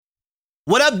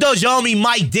What up, though, your homie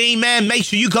Mike Dean, man? Make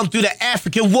sure you come through the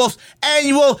African Wolf's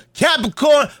annual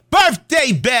Capricorn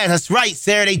birthday bash. That's right,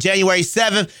 Saturday, January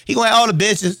 7th. He gonna have all the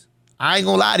bitches. I ain't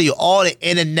gonna lie to you, all the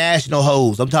international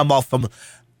hoes. I'm talking about from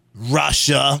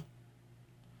Russia,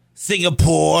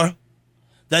 Singapore,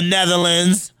 the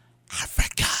Netherlands,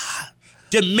 Africa,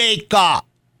 Jamaica.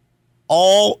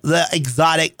 All the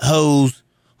exotic hoes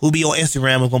who be on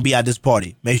Instagram are gonna be at this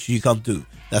party. Make sure you come through.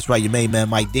 That's right, your main man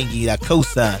Mike Dean, give you that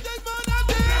cosign.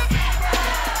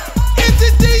 Is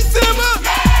it December?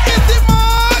 Is it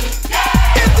March?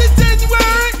 Is it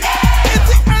January? Is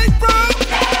it April?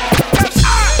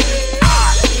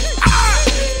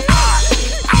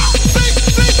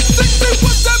 Six,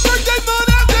 what's that birthday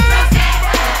month out there?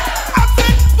 I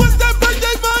said, what's that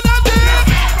birthday month out there?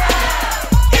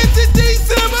 Is it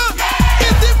December?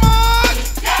 Is it March?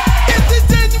 Is it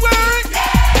January?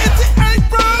 Is it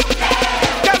April?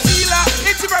 Go Sheila,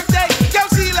 it's your birthday. Go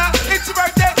Sheila, it's your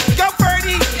birthday. Go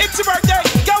Ferdy, it's your birthday.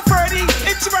 Go Ferdy,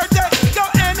 it's your birthday. Go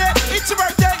Annette, it's your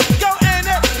birthday. Go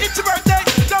Annette, it's your birthday.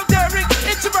 Go Derek,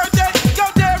 it's your birthday. Go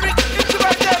Derek, it's your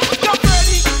birthday. Go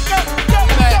Ferdy, go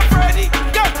Ferdy,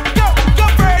 go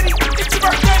Ferdy, it's your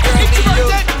birthday. It's your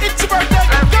birthday, it's your birthday.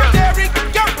 Go Derek,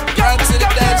 go Derek, go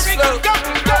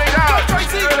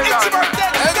Tracy, it's your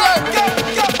birthday.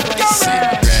 Go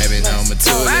Rabbit on my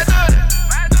toilet.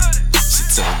 She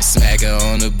told me smack her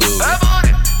on the booty.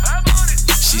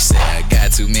 She said I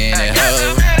got too many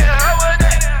hoes.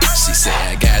 She said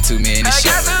I got too many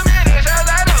shows.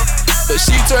 But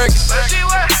she twerk,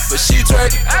 but she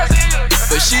twerk,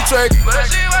 but she twerk,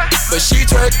 but she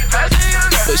twerk,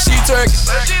 but she twerk,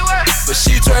 but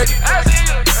she twerk,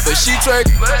 but she twerk,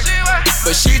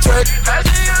 but she twerk,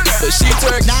 but she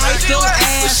twerk,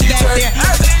 but she twerk,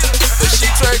 but she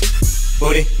twerk.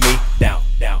 Booty me down,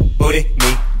 down, booty me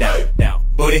down, down,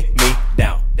 booty me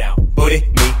down, down, booty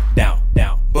me down,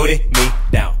 down, booty me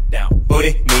down, down,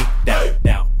 booty me down,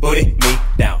 down, booty me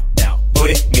down, down,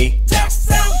 booty me down,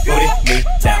 booty me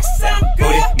down,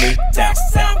 booty me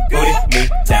down, booty me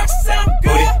down, booty me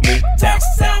down,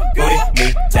 booty me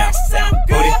down,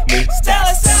 booty me down, booty me down.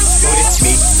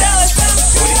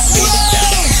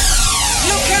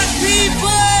 Look at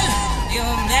people, you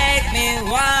make me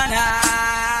wanna.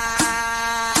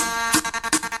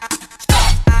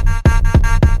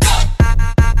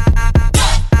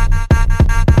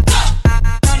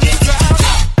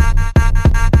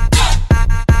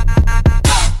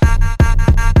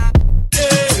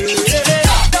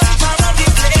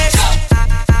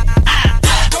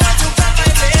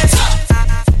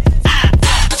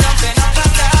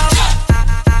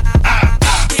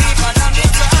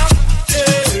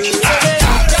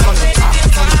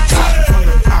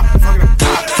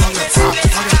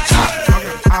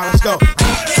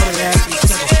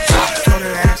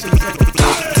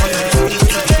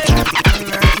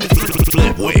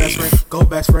 Go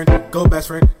best friend, go best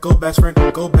friend, go best friend,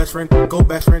 go best friend, go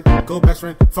best friend, go best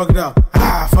friend, fuck it up,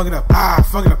 fuck it up,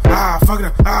 fuck it up, fuck it up, fuck it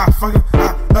up, fuck it up,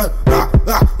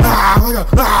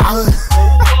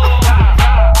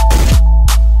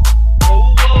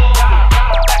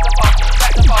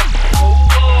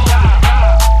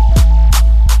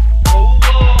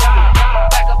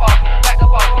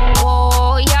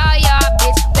 Oh, yeah,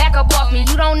 bitch, back up off me.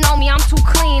 You don't know me, I'm too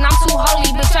clean, I'm too holy,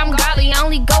 bitch, I'm godly. I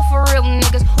only go for real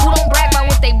niggas who don't brag about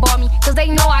what they bought me, cause they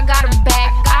know I got a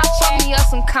bag. I'll check me up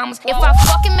some commas. If I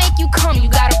fucking make you come, you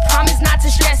gotta promise not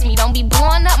to stress me. Don't be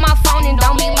blowing up my phone and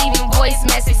don't be leaving voice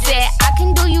message. Said I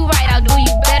can do you right, I'll do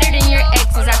you better than your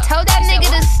exes. I told that nigga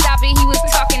to stop it, he was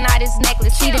talking out his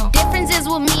necklace. See, the difference is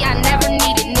with me, I never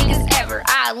needed niggas ever.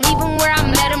 I leave him where I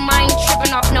met him, I ain't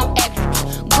tripping off no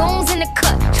extras. Goons in the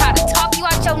cut, try to talk you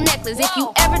out your necklace. If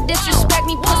you ever disrespect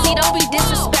me, pussy, don't be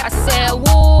disrespect. I said,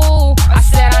 woo, I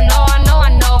said, I know.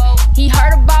 He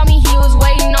heard about me, he was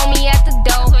waiting on me at the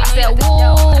door. I said,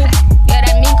 woo, yeah,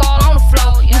 that mink all on the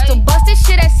floor. Used to bust this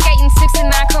shit at skating, 6 and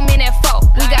 9 come in at 4.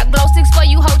 We got glow sticks for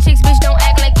you hoe chicks, bitch, don't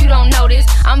act like you don't know this.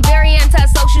 I'm very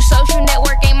antisocial, social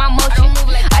network ain't my motion.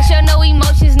 I show no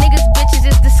emotions, niggas, bitches,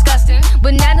 it's disgusting.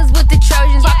 Bananas with the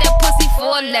Trojans, pop that pussy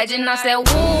for a legend. I said,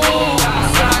 woo, I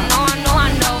said, I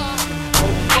know.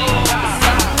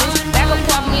 Back up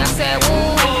off me, I said,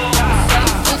 woo.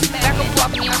 Back up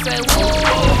off me, I said, woo.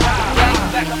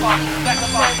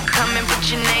 Come and put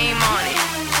your name on it.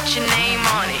 Put your name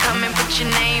on it. Come and put your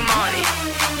name on it.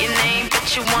 Your name,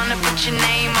 but you wanna put your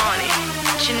name on it.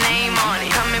 Put your name on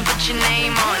it. Come and put your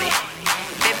name on it.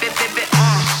 Baby.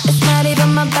 It's not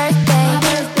even my birthday,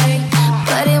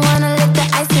 but they wanna lick the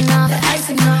icing off. I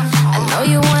know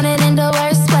you want it in the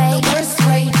worst way.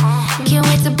 Can't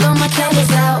wait to blow my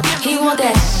candles out. He want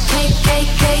that cake.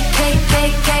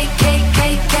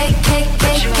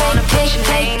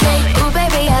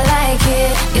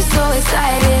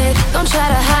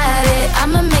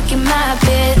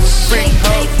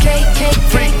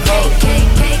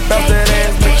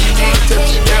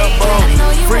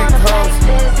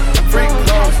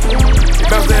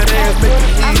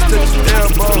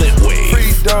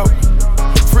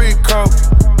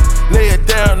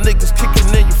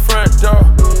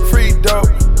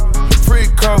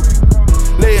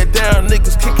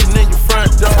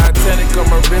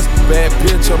 bad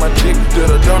bitch on my dick. Did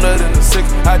a donut in the 6.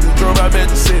 I just drove out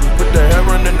Magic City. Put the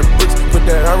heroin in the bricks. Put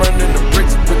the heroin in the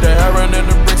bricks. Put the heroin in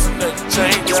the bricks. And then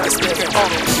change.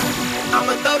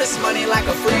 I'ma throw this money like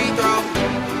a free throw.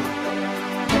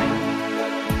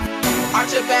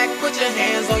 Arch your back, put your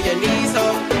hands on your knees,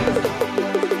 ho.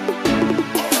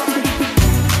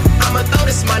 I'ma throw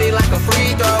this money like a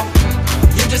free throw.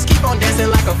 You just keep on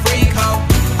dancing like a freak, ho.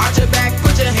 Arch your back,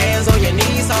 put your hands on your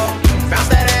knees, ho. Bounce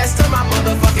that ass to my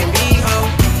motherfucking beat, ho.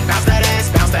 Bounce that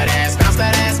ass, bounce that ass, bounce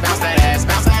that ass, bounce that ass,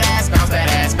 bounce that ass, bounce that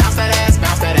ass, bounce that ass,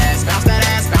 bounce that ass, bounce that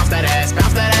ass, bounce that ass,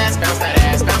 bounce that ass, bounce that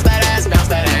ass, bounce that ass, bounce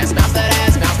that ass, bounce that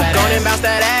ass, bounce that ass. Go and bounce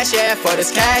that ass, yeah, for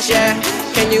this cash, yeah.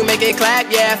 Can you make it clap,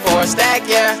 yeah, for a stack,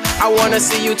 yeah? I wanna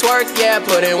see you twerk, yeah,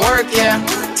 put in work, yeah.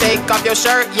 Take off your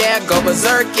shirt, yeah, go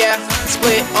berserk, yeah.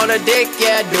 Split on a dick,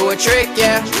 yeah, do a trick,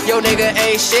 yeah. Yo nigga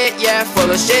ain't shit, yeah,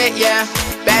 full of shit, yeah.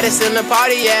 Baddest in the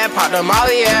party, yeah, pop the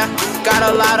molly, yeah. Got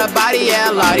a lot of body, yeah,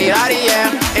 lottie-dottie,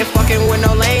 yeah. Ain't fucking with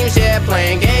no lames, yeah,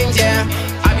 playing games, yeah.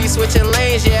 I be switching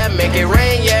lanes, yeah, make it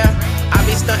rain, yeah. I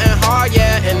be stunting hard,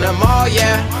 yeah, in the mall,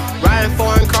 yeah. Riding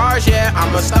foreign cars, yeah,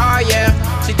 I'm a star, yeah.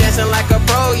 She dancing like a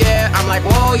pro, yeah, I'm like,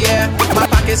 whoa, yeah. My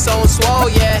pocket's so swole,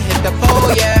 yeah, hit the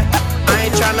pole, yeah. I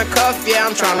ain't tryna cuff, yeah,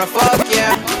 I'm tryna fuck,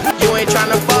 yeah. You ain't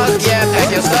tryna fuck, yeah,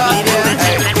 pack your stuff, yeah.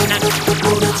 Hey.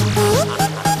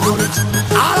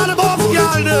 All of the buff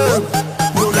girl them,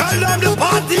 tell them the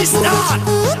party start.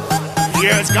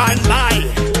 Years gone by,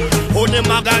 who the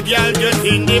maga girl just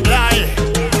in the blind.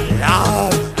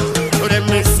 Lord, to them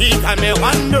me see and me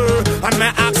wonder, and me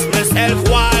ask myself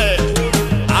why.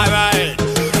 Alright,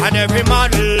 and every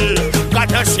model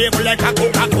got a shape like a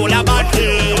Coca-Cola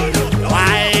bottle.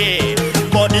 Why?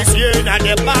 But this year in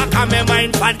the back of my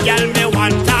mind, fat girl me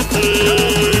want tackle.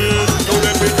 So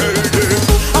let me tell them,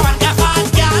 I want a fat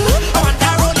girl, I want a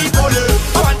roly-poly,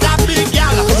 I want a big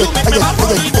girl, you make me a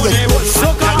roly-poly.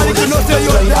 So come on, you know tell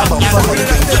you that. I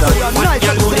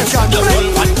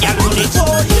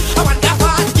want a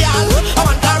fat girl, I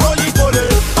want a roly-poly,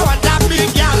 I want a big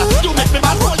girl, you make me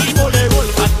a roly-poly. Roll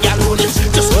fat girl, roll it,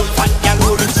 just roll fat girl,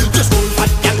 roll it, just roll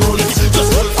fat girl, roll it, just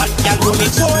roll fat girl, roll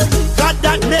it. God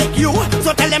that make you,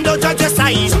 so tell them don't judge your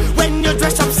size. When you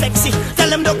dress up sexy, tell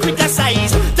them don't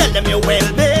criticize. Tell them you're well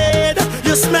made,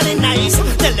 you're smelling nice.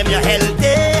 Tell them you're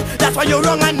healthy, that's why you're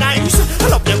wrong and nice. I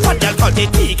love them fat girl cause they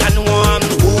thick and warm.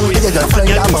 Oh yeah, fat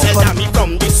girl who sell me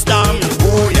from the slum.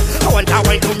 Oh yeah, I want a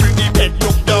wine to bring the bed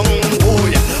look down. Oh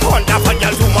yeah, I want a fat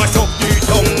girl to mash up the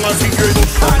tongue as it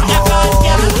gets. I want a fat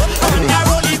girl, I want a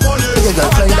roly-poly,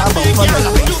 I want a big girl,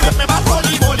 you make me a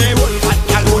roly-poly. Roll fat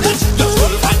girl, roll it, just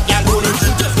roll fat girl, roll it,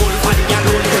 just roll fat girl,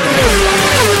 roll it.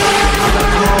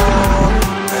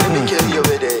 Let me kill you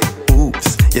with it. Oops,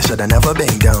 you shoulda never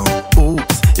been down.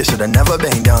 Oops, you shoulda never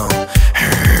been down.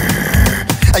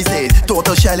 I said,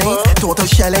 total shellings,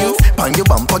 pan your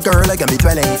bumper, girl, I got me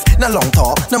dwellings. No long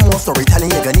talk, no more storytelling,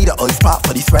 you gonna need a ice pop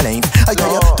for these swellings. I tell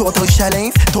you, total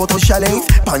shellings,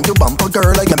 pan your bumper,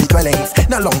 girl, I got me dwellings.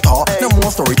 No long talk, no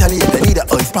more storytelling, you gonna need a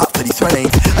ice pop for these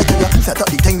swellings. I tell you, set up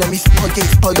the thing, let me spike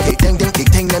it,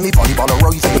 ding, let me volleyball a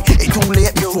rose. It's too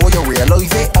late before you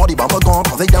realize it. All the bumper gone,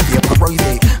 cause they don't feel the rose.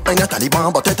 I'm not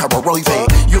Taliban, but they terrorize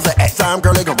it. Use the X-time,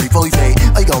 girl, I gon' revoice it.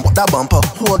 I gon' walk that bumper,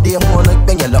 whole day, one night,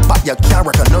 bang you look back, you can't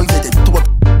recognize it.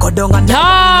 Yo,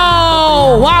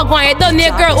 Wagwan, you done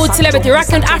there, girl, old celebrity,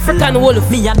 rockin' African Wolf.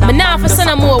 Me now for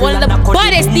son more, one of the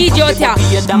baddest DJ out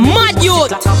here, mad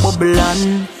youth.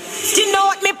 She know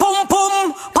what me pum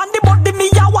pum, pan the body me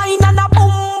a wine and a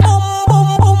boom boom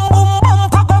boom boom boom boom,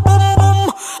 cock boom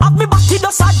boom. Have me body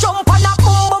does a jump and a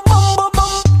boom boom boom boom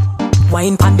boom.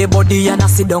 Wine pan the body and a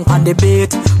sit down pan the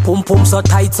bait. Pum pum so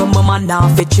tight, some man now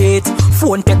fi cheat.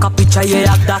 Phone take a picture,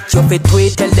 yeah, that you fi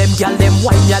tweet. Tell them gyal them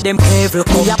wine, yeah, them careful.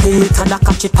 Me a pay it and a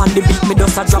catch it on the beat. Me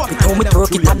just a drop it, how me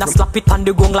twerk it and a slap it on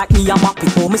the gong like me a map it.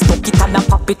 How me stuck it and a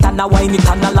pop it and a wine it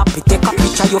and a lap it. Take a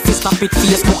picture, you fi snap it,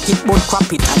 Facebook it, but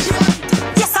crap it.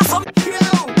 Yes, I saw.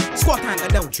 Squat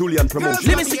hand down, Julian promotion.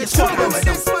 Let me see you squat hand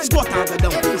down, squat hand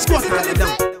down, squat hand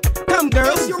down. Come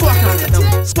girls, squat hand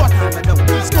down, squat hand down,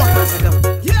 squat hand down.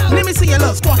 Let me see your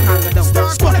love, squat hand down,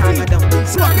 squat hand down,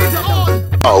 squat hand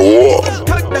down. Oh,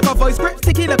 cut like a voice, grip,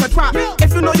 sticky like a trap.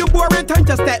 If you know you boring, time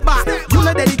to step back. You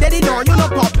know daddy, door, you know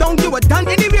pop down. You were done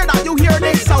anywhere that you hear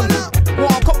this sound.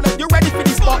 Walk up like you ready for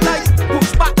the spotlight.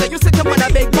 Push back like you sitting on a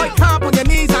big bike. Hop on your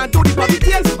knees and do the puppy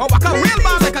tail. Or walk a real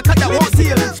bar like a cut that won't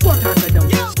seal. Squat hand down,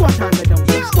 squat hand down,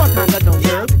 squat hand down,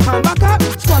 girl. Come back up,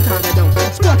 squat hand down,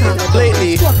 squat hand down.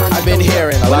 Lately, I've been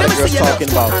hearing a lot of girls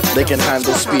talking about they can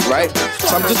handle speed, right?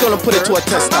 So I'm just gonna put it to a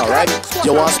test now, right?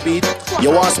 You want speed? You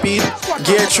want speed?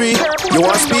 Gear 3. You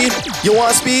want speed? You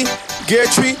want speed? Gear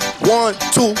 3. 1,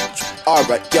 2.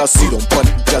 Alright, y'all see them punt,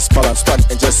 just balance punt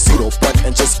and just see them punt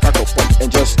and just crack up punt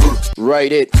and just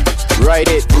ride it, ride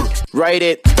it, ride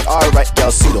it. Alright,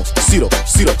 y'all see them, see them,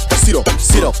 see them, see them,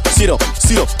 see them, see them,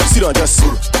 see them, see them, just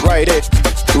ride it,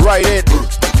 ride it.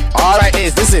 Alright,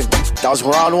 listen, that was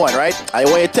round one, right? I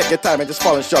want you to take your time and just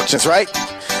follow instructions, right?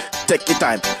 Take your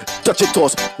time, touch your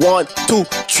toes, 1, 2,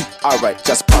 3. Alright,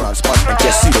 just balance punt and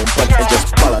just see them punt and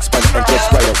just balance punt and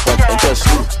just ride up punt and just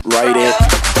ride it,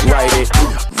 ride it,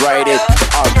 ride it.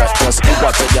 Alright, just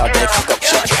watch it, y'all, then kick up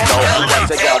shit. No,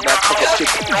 watch it, y'all, then kick up shit.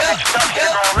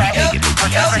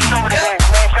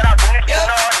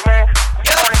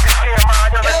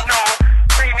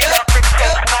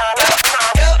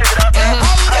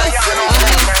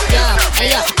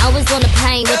 I was on the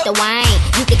plane with the wine.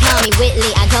 You can call me Whitley,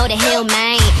 I go to Hill,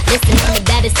 man. Listen, I'm the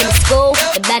baddest in the school,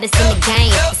 the baddest in the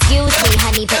game. Excuse me,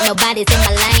 honey, but nobody's in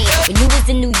my lane. When you was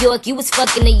in New York, you was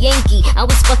fucking a Yankee. I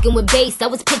was fucking with bass, I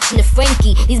was pitching to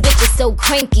Frankie. These bitches so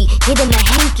cranky, get him a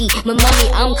hanky. My mommy,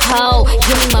 I'm cold,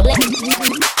 give me my black.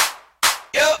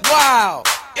 Wow.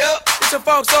 It's your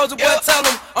folks, Soldier Boy, tell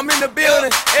them I'm in the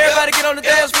building. Everybody get on the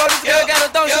dance floor. This girl got a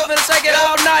thong, she finna shake it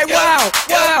all night. Wow,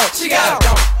 wow, she got a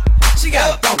thong. She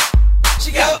got a thong. She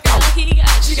got a thong.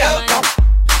 She got a thong.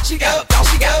 She got a thong.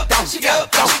 She got a thong. She got a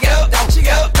thong. She got a thong. She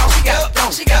got a thong. She got a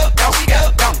thong. She got a thong. She got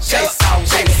a thong.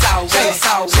 Shake it out, shake it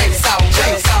out, shake it out, shake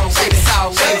it out, shake it out, shake it out, shake it out,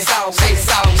 shake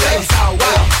it out, shake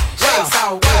it out, wow, shake it out, wow, shake it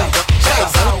out, wow, shake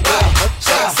it out, wow.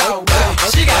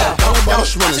 She got a thong.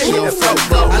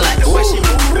 I like the way she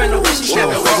move and the way she shake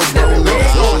it.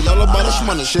 Y'all about this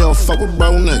money, she don't fuck with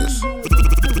bro niggas.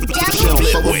 She don't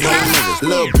fuck with bro niggas.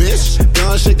 Little bitch,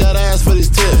 gun shake that ass for these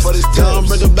tips. Gun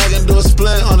bring it back and do a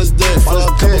split on his dick. For a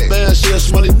couple bands, she a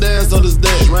shmoney dance on his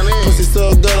dick. Pussy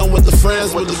so good, I'm with the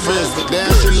friends with the bitch.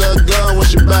 Damn, she look good when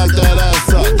she back that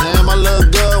ass up. Damn, I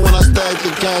look good when I stack the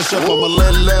cash up. I'm a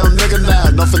little nigga now,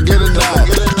 don't forget it now.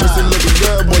 Pussy looking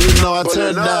good, boy, you know I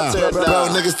turn down. Bro,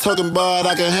 niggas talking about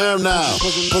I can hear him now.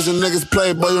 Pussy niggas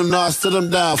play, boy, you know I sit him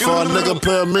down. For a nigga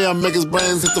play with me, I make his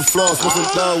brains hit the floor. Smoke some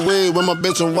thug weed with my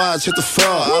bitch and watch hit the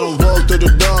floor. I don't walk through the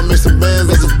door, make some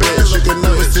bands as a bitch. You can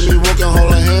never see me walking,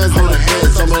 holding hands on the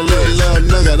bitch. I'm a little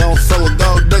nigga, don't fuck with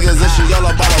gold niggas. And she all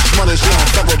about her money, she don't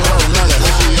fuck with bro niggas.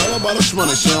 And she all about her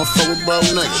money, she don't fuck with bro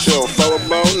niggas. She don't fuck with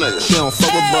bro niggas. She don't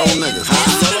fuck with bro niggas. She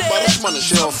all about her money,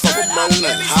 she don't fuck with bro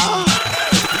niggas. She don't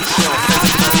fuck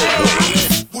with bro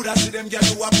niggas. Buddha see them, get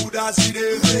you a Buddha see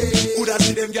them. Buddha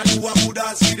see them, get you a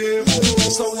Buddha see them.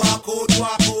 So walk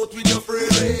out with your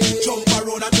friend. Jump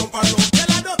around and jump around.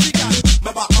 Tell her don't be cat.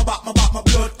 My back, my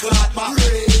blood clot back.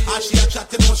 And she a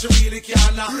chat, you know she really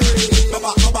can't knock. My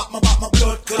back, my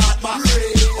blood clot back.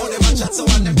 All them a chat, so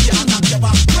one them can't knock your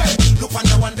back. Look on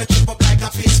the one that jump up like a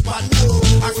fist pan.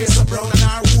 Her face so brown and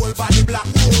her whole body black.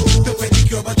 The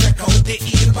pedicure but check out the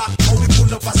heel back. How we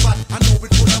pull up a spot and how we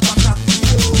pull up a crack.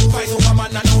 Fight over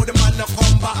man and know the man no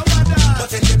come back. But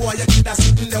tell the boy you keep that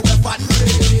sitting there with fat.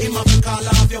 Him have to call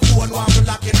off your phone while we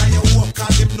locking on your home.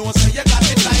 Cause him know say you got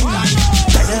it like that.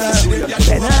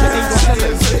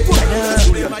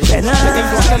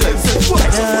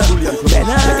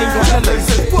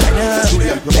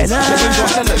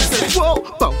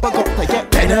 Bumper got to get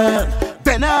better.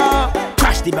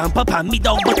 Crash the bumper, pan me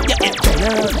down, but you get better.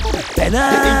 You ain't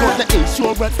got the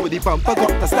insurance with the bumper, got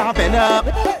to start better.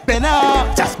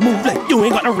 Just move like you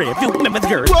ain't got a rev, you remember the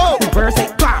girl. Reverse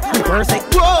it, pop, reverse it,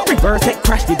 reverse it.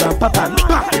 Crash the bumper, pan me,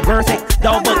 pop, reverse it.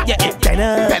 Down, but you get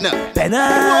better.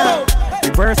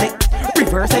 Reverse it,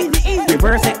 reverse it,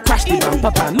 reverse it. Crash the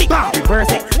bumper, pan me, pop,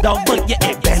 reverse it. Down, but you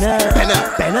get better.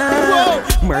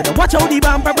 Murder, watch how the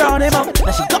bumper brown him out.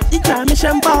 Now she got the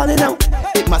transmission balling out.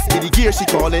 It must be the gear she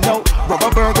calling out.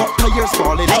 Rubber bird got tires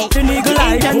falling out. The nigga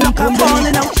eye and knock her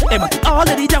falling out. Them all of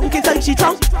the junkies like she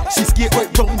drunk. She skate right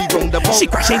round the roundabout. She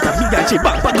crash into me and she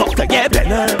bumper got to get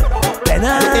better. Ain't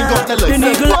got the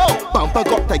license. Bumper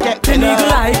got to get better. The nigga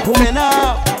eye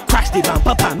better. Crash the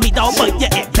bumper pan me down but you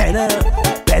get better.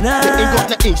 Ain't got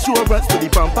the insurance for the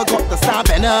bumper got to start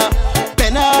better.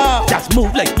 Just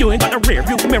move like you ain't got a rear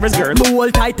view mirrors, girl. Me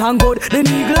hold tight and good. The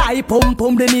nigga eye pum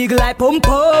pum. The nigga eye pum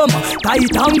pum.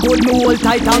 Tight and good. Me hold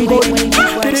tight and good.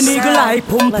 The nigga eye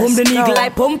pum pum. The nigga eye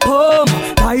pum pum.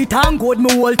 Tight and good.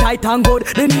 Me hold tight and good.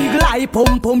 The nigga eye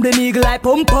pum pum. The nigga eye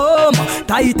pum pum.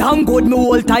 Tight and good. Me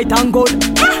hold tight and good.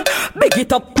 Big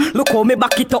it up, look how me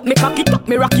back it up, me cock it up,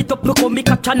 me rock it up, look how me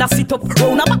catch and I sit up.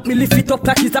 Round a back me lift it up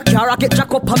like it's a car, I get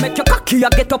jack up, I make your cocky, I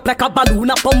get up like a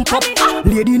balloon, I pump up.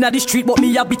 Lady inna the street, but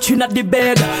me a bitch inna the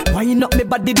bed. Wind up me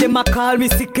body, them a call me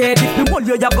sick head. If me hold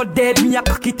you, you go dead, me a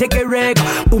cocky take a reg.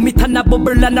 Boom it and a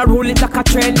bubble and a roll it like a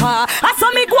train car. I saw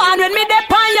me go on when me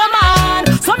dip on your man.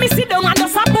 So me sit down and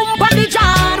just a boom body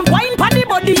jam. Wine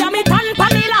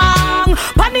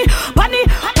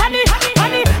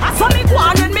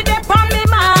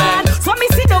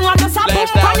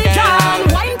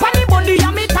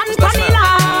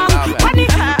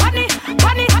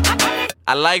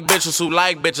I like bitches who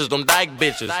like bitches, them dyke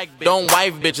bitches. Don't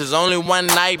wife bitches, only one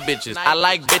night bitches. I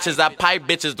like bitches, I pipe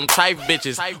bitches, them tripe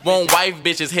bitches. Won't wife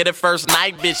bitches, hit it first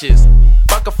night bitches.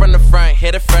 Fuck her from the front,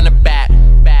 hit it from the back.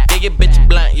 Dig your bitch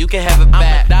blunt, you can have it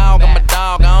back. I'm a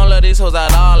dog, I don't love these hoes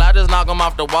at all. I just knock them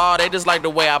off the wall, they just like the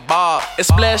way I ball. It's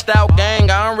splashed out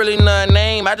gang, I don't really know her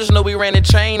name. I just know we ran the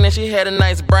train and she had a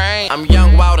nice brain. I'm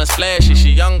young, wild, and splashy,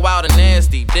 she young, wild, and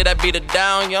nasty. Did I beat her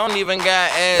down? You don't even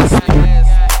got ass.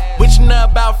 What you know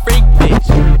about freak bitch?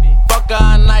 Fuck her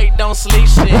all night, don't sleep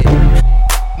shit.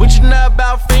 What you know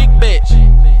about freak bitch?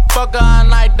 Fuck her all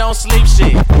night, don't sleep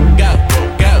shit. Go,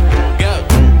 go, go,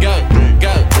 go,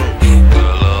 go.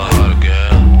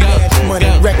 Money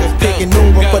records taking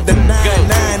over for the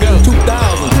 99 and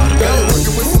 2000.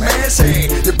 Working with some ass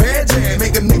hand, your bad jam,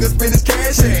 make a nigga spend his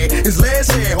cash hand. His last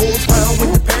hand, holds pound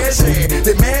with your passion.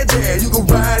 They mad jam, you can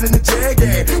ride in the jag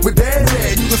hand. With that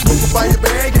hand, you can smoke up by your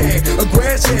bag hand. A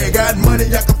grass hand, got money,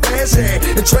 I can flash hand.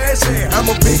 And trash hand, I'm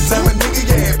a big time a nigga,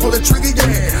 yeah. Pull a trigger,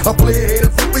 yeah. I play a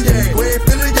hater, flipper, yeah. Go ahead,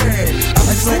 fill it, yeah. I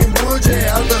like slanging wood,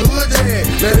 yeah. Out the hood, yeah.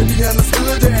 Let it be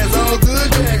understood, yeah. It's all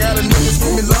good, yeah. Got a nigga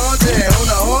screaming large, yeah. On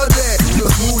the hard, yeah. You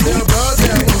a smooth little broad,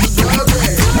 yeah. On the dog,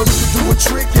 yeah. I wish you do a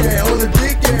trick, yeah. On the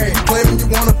dick, yeah. Claiming you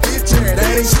wanna fit, yeah. That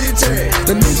ain't shit, yeah.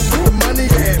 The nigga with the money,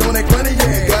 yeah. Don't act funny,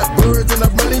 yeah. Got birds in the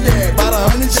money, yeah.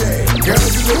 About 100, yeah. Girl,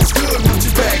 you look good, won't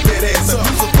you back that ass up?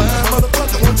 You so fine,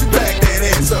 motherfucker, won't you back that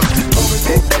ass up? Homie,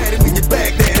 Big Daddy, when you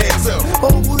back that ass up.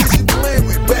 Oh, who is you playing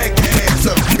with? Back that ass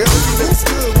up. Girl, you look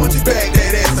good, won't you back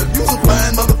that ass up? You so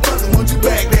fine, motherfucker, won't you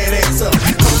back that ass up?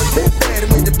 Homie, Big Daddy,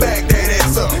 when you back that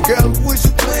ass up. Girl, who is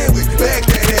you playing with? Back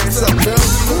that ass up. Girl,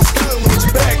 you look good, won't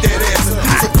you back that ass up?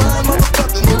 You so fine,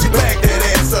 motherfucker, won't you back that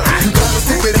ass up? You got a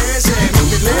stupid ass, yeah, make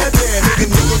me laugh, yeah. Make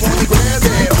a nigga wanna grab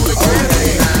that, wanna grab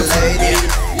that. Lady,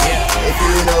 if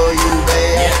you know you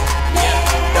bad,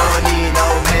 don't need no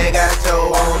man, got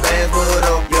your own bands, put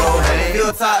up your hand. You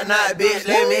a top knot, bitch,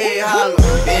 let me hear you holler.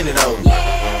 Bend it over,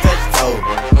 touch your toe,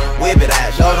 whip it out,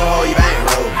 show them how you bang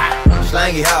roll.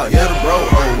 Slang it out, you're the bro,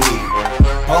 oh weed.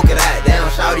 Poke it out,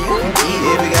 down, shout it, you can eat.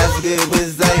 If you got some good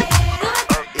pussy, say.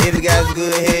 If you got some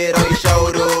good head on your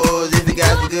shoulders, if you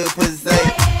got some good pussy, say.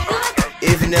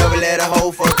 If you never let a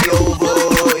hoe fuck you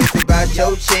over, if you bout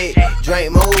your chick,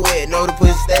 drink more wet, know the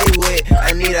pussy stay wet.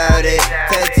 I need all that,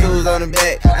 tattoos on the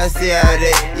back, I see all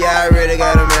that. Yeah, I really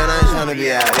got a man, I ain't tryna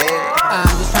be out there.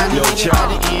 I'm just trying to make it by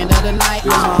the end of the night.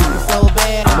 I'm so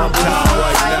bad, I'm so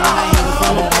tight.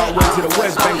 I'm on my way to the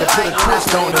West Bank to put a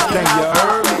twist on this thing, you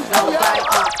heard me?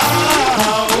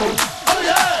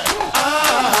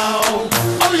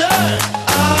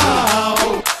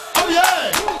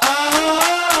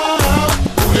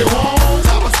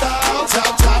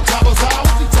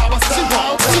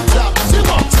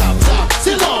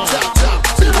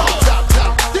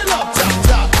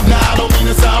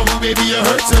 Baby, it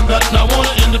hurts and nothing. I want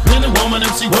an independent woman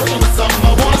if she working with something.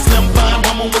 I want a slim fine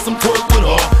woman with some twerk with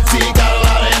her. She ain't got a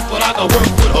lot of ass, but I can work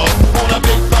with her. Want a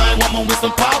big fine woman with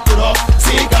some pop with her.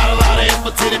 She ain't got a lot of ass,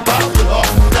 but titty pop with her.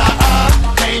 Now I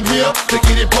came here to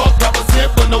get it buck,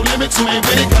 represent for no limit. You ain't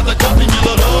with it, got the company, you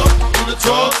load up in the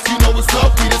trucks. You know what's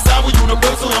up, we decide we're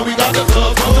universal and we got the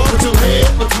clubs. Put your head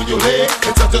between your legs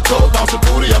and touch your toe, bounce your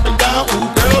booty up and down. Ooh,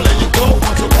 girl, there you go.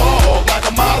 Want to walk like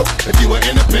a model. If you an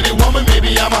independent woman,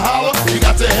 maybe I'm a holler. You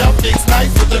got to help fix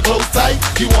nice with the clothes tight.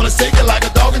 You wanna shake it like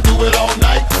a dog and do it all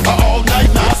night.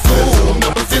 Now slow, in the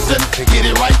position, get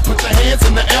it right. Put your hands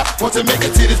in the air. Want to make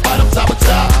it to this bottom top of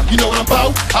top. You know what I'm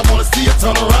about? I wanna see you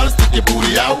turn around and stick your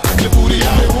booty out. Your booty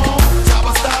out. They want top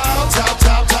of style, top,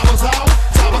 top, top of style,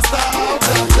 top of style,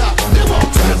 top, top. They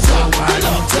want top, top, they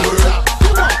love top, top.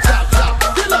 They want top, top,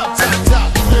 they love top, top.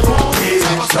 They want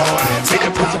top of style, take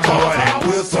it pussy forward and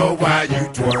we'll so while you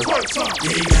twerk.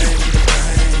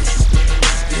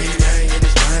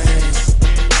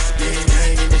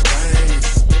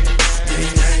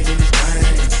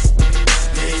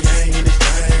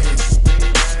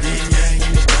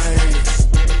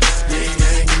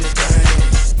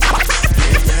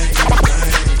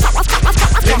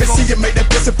 Make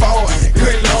that pussy fall.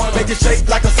 Good Lord, make it shake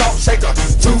like a salt shaker.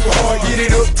 Too hard, get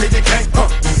it up till you can't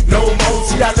no more.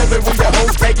 See, I love it when your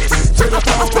hoes take it to the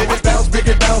phone, baby, bounce, big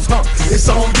it bounce, It's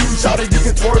on you, shout it, you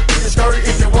can twerk in your skirt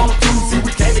if you want to. See,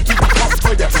 we came to keep it pumping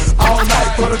for you all night.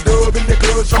 For the dub in the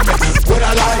club, show me what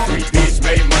I like. Three bitch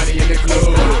made money in the club.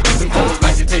 Some hoes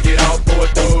like to take it off for a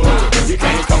dub. You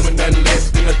can't come with nothing less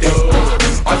than a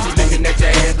dub. Are you looking at your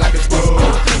ass like a scrub?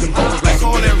 Some hoes like to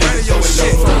get that radio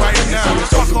shit for right now.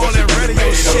 Fuck all that radio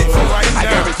shit for right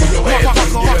now.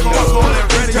 Fuck all that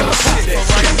radio shit for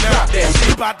right now.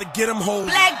 She about to get them home.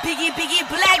 Black Biggie, Biggie,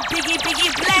 Black Biggie,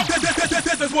 Biggie, Black.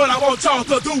 This is what I want y'all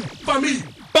to do for me.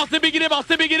 Bounce it, biggity, bounce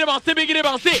it, biggity, bounce it, biggity,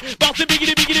 bounce it. Bounce it,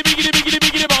 biggity, biggity, biggity, biggity,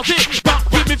 biggity, bounce it. Rock,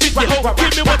 give me 50, ho,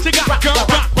 give me what you got, girl.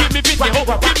 Rock, give me 50, ho,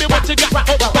 give me what you got.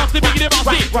 Bounce it, biggity, bounce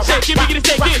it. Shake it, biggity,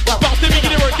 shake it. Bounce it,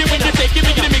 biggity, work it when you shake it,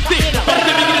 biggity, mix it. Bounce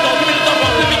it, biggity, don't give me the thumb.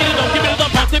 Bounce it, biggity, don't give me the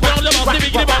thumb. Bounce it, bounce it, bounce it,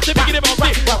 biggity, bounce it, biggity, bounce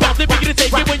it. Bounce it, biggity,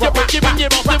 shake it when you work it, when you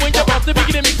bounce it, when you bounce it,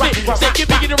 biggity, mix it. Shake it,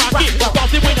 biggity, rock it.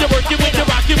 Bounce it when you work it, when you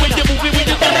rock it, when you move it, when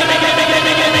you bounce it, biggity, biggity,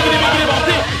 biggity, biggity, biggity,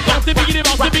 bounce it. Bounce it, biggity,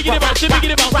 bounce it, biggity, bounce it,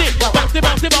 biggity, bounce it. Bounce it,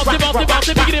 bounce it, bounce it, bounce it, bounce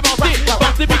it, biggity, bounce it.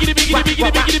 Bounce it, biggity, biggity,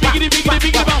 biggity, biggity, biggity, biggity,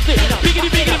 biggity, bounce it. Biggity,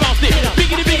 biggity, bounce it.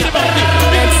 Biggity, biggity, bounce it.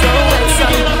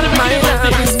 My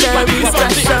love is very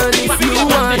special. If you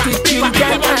want it, you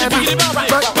can have it.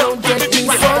 But don't get me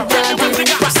so granted.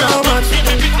 So much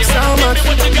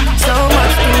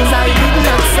things I did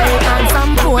not say. I'm from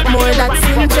Portmore, that's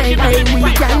in jail. Hey,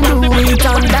 we can do it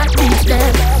on that beach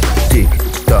there. Tick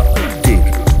tock, tick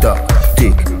tock,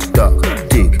 tick tock,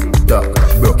 tick tock.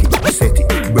 Broke it, set it,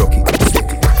 broke it,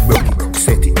 set it, broke it,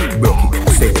 set it, broke it,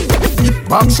 set it.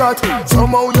 Back shot,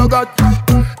 somehow you got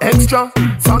extra.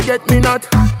 Forget me not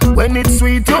when it's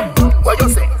sweet. You, what you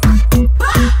say?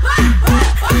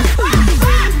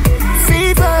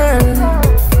 Fever,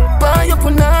 buy your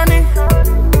punani.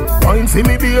 Wine for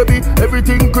me, baby,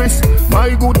 everything crisp. My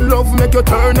good love make you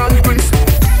turn and crisp.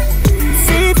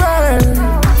 Fever,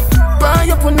 buy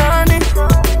your punani.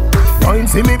 Wine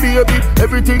for me, baby,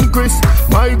 everything crisp.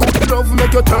 My good love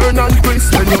make you turn and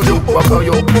crisp. When you look back on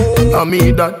you, I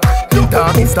mean that.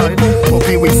 Doggy style,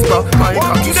 puppy whisper. My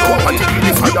cocky so hot, it give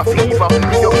me fire fever.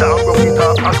 You can't rock it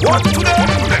up and what to them?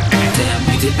 Damn,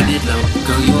 we dipping it low.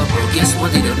 Girl, you a pro. Guess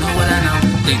what? They don't know what I know.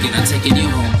 Thinking I'm taking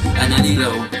you home, and I need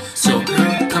low. So, girl,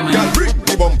 come on. Girl, bring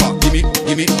the bumper.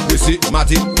 Gimme, Lucy,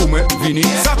 Matty, Pume, Vini.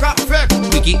 Saka, fake.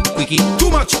 Quickie,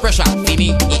 too much pressure.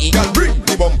 Vini, girl, bring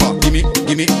the bumper. Gimme,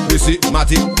 Lucy,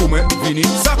 Matty, Pume, Vini.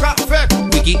 Saka, fake.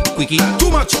 Quickie, too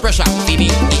much pressure.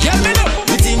 Vini, girl, me know.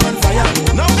 The thing on fire.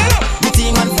 No, no, no. The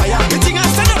thing on fire. The thing on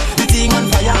fire. The thing on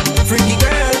fire. Freaky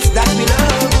girls that me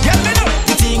love. Girl, me know.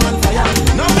 The thing on fire.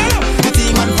 No, no, no. The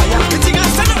thing on fire. The thing on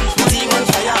fire. The thing on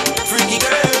fire. Freaky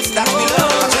girls that me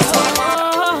love. Just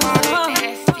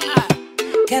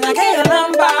Can I get your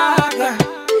number, girl?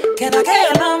 Can I get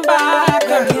your number,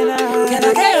 girl? Can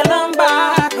I get your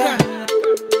number, girl?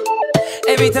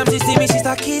 Every time she see me, she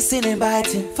start kissing and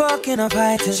biting, fucking and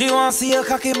fighting. She want see a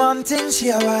cocky mountain, she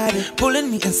a riding, pulling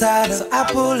me inside her. So I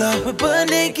pull up, we butt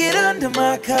naked under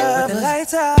my cover. With the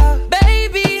lights out,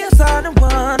 baby, I'm starting to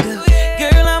wonder.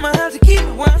 Girl, I'ma have to keep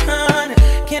it 100.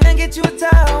 Can I get you a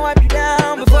towel, wipe you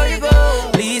down before you go?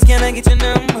 Please, can I get your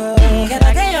number? Can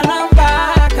I get your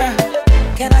number, girl?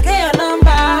 Can I get your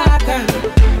number, girl?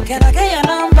 Can I get your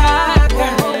number,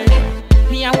 girl?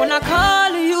 Me, I wanna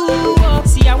call you.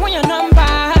 See, I want your number,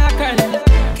 girl.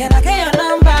 Can I get your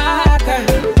number, girl?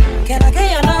 Can I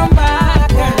get your number,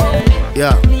 girl?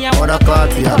 Yeah, what a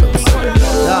party I look.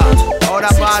 Yeah, what a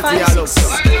party I look.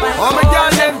 Oh my girl,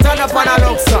 them turn up and I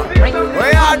look so. Where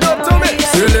you do to me?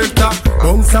 Selector,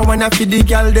 bounce a wanna feed the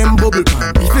girl them bubble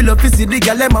pan. If you love to see the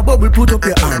girl them a bubble, put up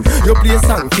your hand. You play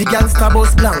song, fi girl star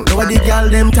bus blank. Now the girl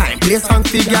them time, play song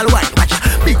fi girl white. Watch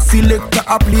big selector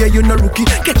a play, you no rookie.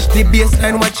 Catch the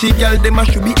baseline, watch the girl them a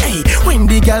should be. Hey, when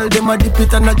the girl them a dip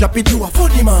it and a drop it, you a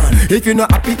funny man. If you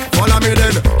not happy, follow me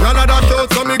then. Girl a dash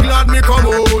out, so me glad me come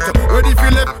out. Ready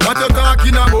Philip, what you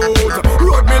talking about?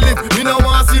 Road me live, me no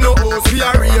want see no house. We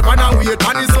a rave and a wait,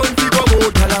 and the sun fi come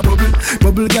out. Girl a bubble,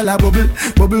 bubble girl a bubble,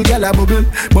 bubble girl a bubble,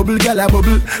 bubble girl a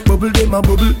bubble, bubble them a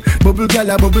bubble, bubble girl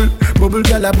a bubble, bubble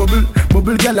girl a bubble,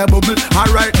 bubble girl a bubble.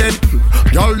 Alright then,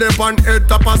 y'all left on head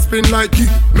top a spin like it.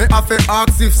 Me have to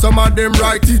ask if some of them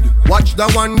right it. Watch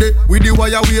that one day with the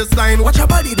wire waistline. Watch your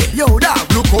body there, yo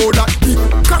dog. Look how that it.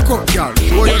 Cock up, y'all.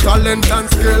 Show your talent and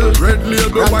skill. Red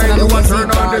label wine, you want turn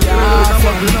on the grill.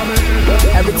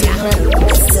 Everything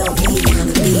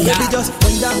Baby just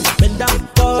bend down,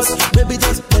 pause. Baby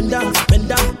just bend down,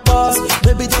 pause.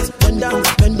 Baby just bend down,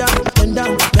 pause. Baby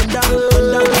just bend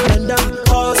down,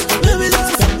 pause. Baby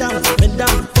just bend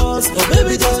down, pause. Baby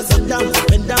just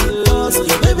bend down, pause.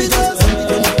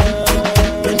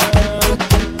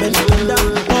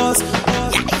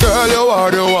 Girl, you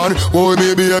are the one, oh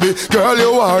me baby. Girl,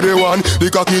 you are the one. The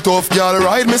cocky tough girl,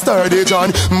 ride me sturdy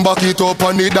John. Back it up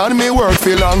on it and me work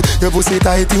for long. Your pussy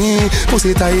tighty,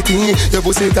 pussy tighty. Your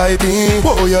pussy tighty,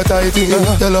 oh you tighty. You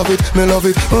love it, me love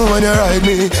it. Oh when you ride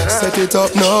me, set it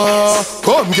up now.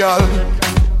 Come girl,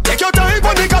 take your time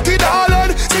on the cocky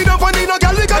darling. Sit down on the no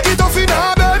girl, the cocky tough in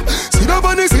her bed. Sit down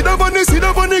on the, sit down on the, sit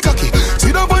down on the cocky.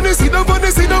 Sit down on the, sit down on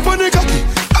the, sit down on the cocky.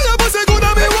 I have pussy good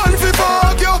and me want fi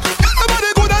fuck you.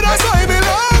 That's why me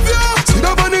love you. Sit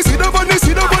up on the, sit up on the,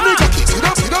 sit up on the cocky. Sit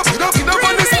up, sit up, sit up, sit up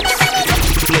on the.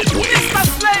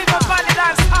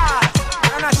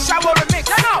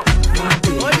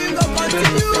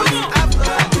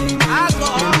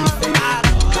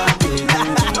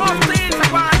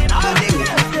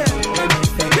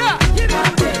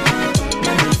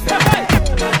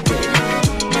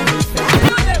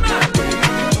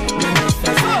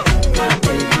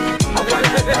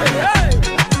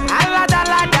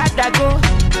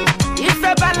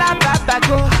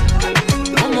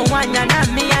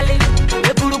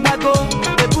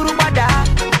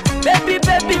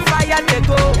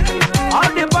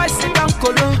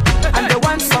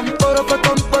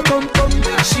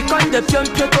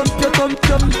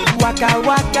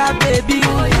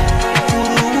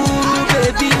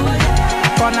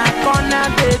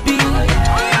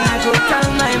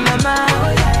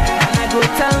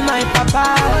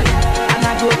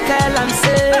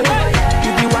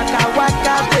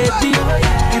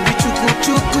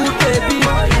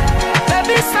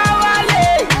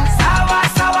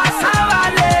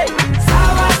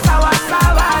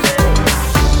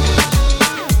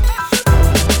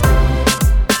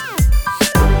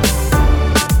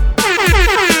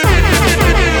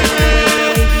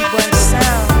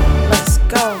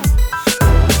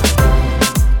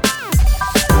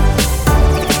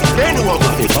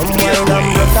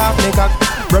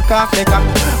 broke off me cock.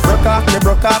 Broke off me,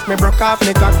 broke off me, broke off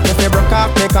me cock. If you broke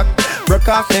off me cock, broke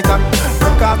off me cock.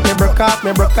 Broke off me, broke off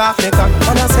me, broke off me cock.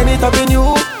 And I send it up in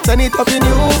you, send it up in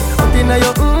you, up in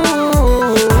your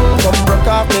Come broke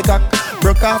off me cock,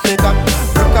 broke off me cock.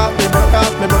 Broke off me, broke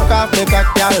off me, broke off me cock,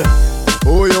 girl.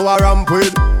 Who you a ramp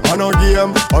with? On a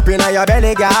game, up in your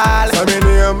belly, girl. Say me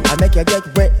name. I make you get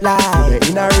wet like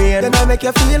in a rain. Then I make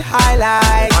you feel high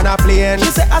like on a plane.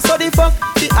 She say I saw the fuck,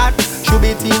 the hot. Should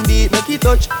be team deep, make it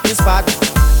touch the spot.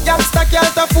 Youngster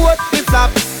can't afford the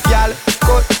flap. Girl,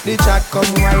 cut the chat, come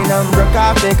wine and broke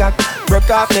off me cock.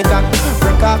 Broke off me cock.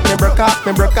 Broke off me, broke off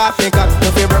me, broke off me cock.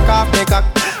 If you broke off me cock,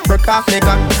 broke off me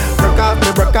cock. Broke off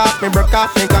me, broke off me, broke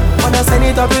off me cock. Wanna send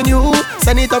it up in you,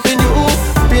 send it up in you.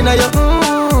 Up in your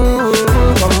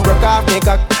come broke off me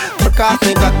cock, broke off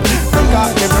me cock. Broke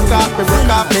off me, broke off me, broke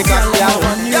off me cock. Yeah,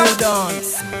 when you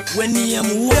dance, when you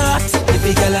am what?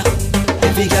 Every gala,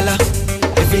 every gala,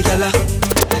 every gala,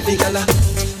 every gala,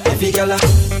 every gala,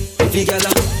 every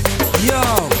gala. Yo,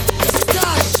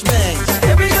 gosh man,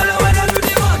 every gala when I do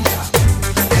the one,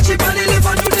 catch it on the lip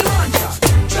and do the one, drop,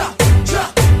 drop,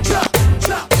 drop, drop,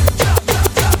 drop, drop,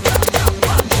 drop, drop,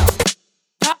 one drop.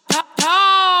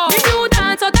 If you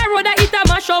dance out the road, I hit a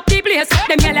mash up the place.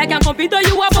 Them girl I can compete,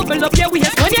 you a bubble up your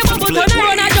waist. When you bubble turn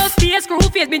around, I just face screw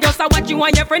face. Me just a watch you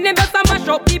and your friend, them just a mash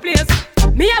up the place.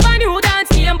 Me have a new dance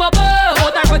name, bubble.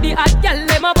 Out the road, the hot girl,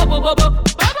 them a bubble, bubble.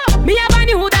 Me have a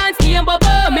new dance name,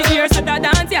 bubble. Me hear set a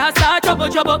dance, yeah, start trouble,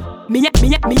 trouble. Me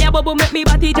a bubble make me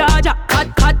body jaja.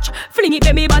 Catch, fling it,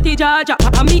 make me body jaja.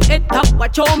 And me head top,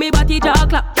 watch how me body jaja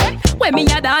clap. When me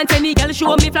a dance, any girl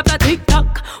show me flap a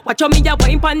tick-tock. Watch how me a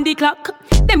wine pon the clock.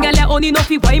 Them girl a only know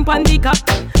fi wine pon the cock.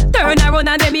 Turn around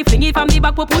and then me fling it from the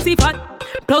back for pussy fat.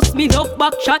 Plus me love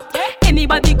back shot.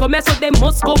 Anybody come mess up, them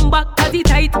must come back. Cause it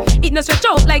tight, it no stretch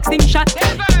out like sling shot.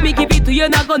 Me give it to you,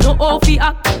 not gonna know how fi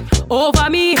act. Over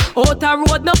me, out a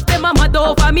road, nuff them a mad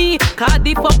over me. Cause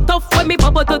the fuck tough when me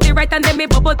bubble to the right and then me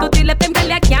bubble to the left. Them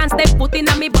girl I can't step foot in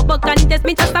a me bubble contest.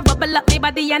 Me just a bubble up me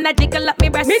body and a jiggle up me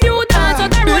breast. Me new dance out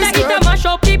the road, I hit a mash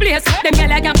up the place. Them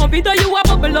girl I can't compete, you a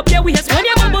bubble up your waist. When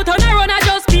you bubble turn around, I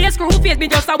just face screw face. Me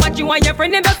just a watch you and your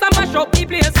friend, them just a mash up the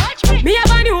place. Me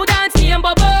have a new dance name,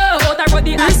 bubble. Out the road,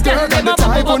 the hot girl, them a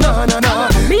bubble bubble.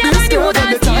 Me have a new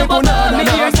dance name, bubble. Me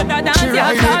hear set a dance,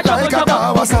 yeah, start trouble,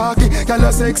 trouble. Girl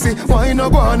a sexy, why no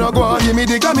go on, no go on. Give me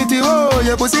the glamity, oh,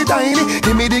 your pussy tiny.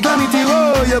 Give me the glamity,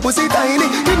 oh, your pussy tiny.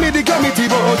 Give me the glamity,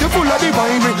 oh, you full of the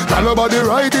winery. Tell your body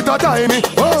right, it a timey,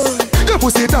 oh. Your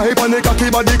pussy tight and the cocky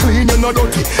body clean, you no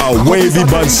dirty. A wavy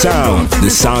bud sound, the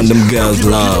sound them girls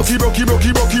love.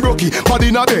 Rocky,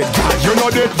 body not dead, you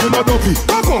not dead, you not dopey.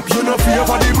 Come up, you no fear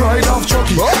for the bride of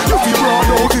Chucky. You feel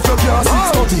proud out if you can't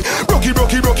 640. Rocky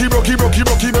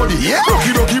body,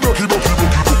 rocky.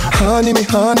 Honey, me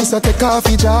honey, so take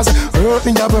coffee jars. Hurt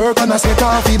me a work and I say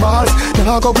coffee balls.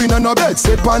 Now go in on no bed,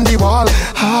 sit on the wall.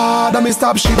 Hard and me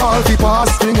stop, she ball fi pass.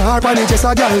 Bring her on the chest,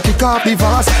 a girl kick off the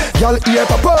vase. Girl ear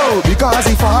pop because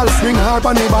he falls. Bring her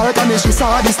on the balcony, she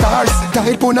saw the stars.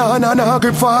 Tight punana, na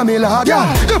grip for me lag. Yeah,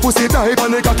 your pussy tight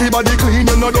and the cocky body clean,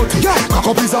 you no dirty. Cock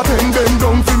up is a 10, bend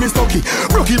down fi me stocky.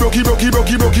 Rocky.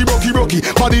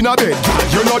 Body not dead,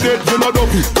 you no dead, you no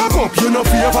dopey. Cock up, you no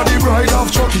fear for the bride of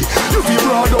Chucky. You feel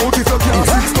proud out if you can't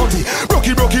 640.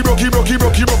 Rocky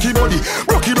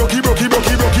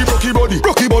body.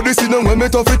 Rocky body, see them when me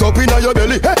tough it up in your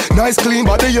belly. Hey, nice clean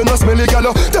body, you no smelly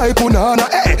gallo. Type punana,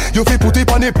 hey, you fi put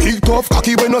it on the big tough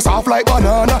cocky when no soft like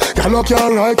banana. Gallo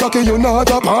can't ride cocky, you not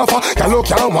a pamper. Gallo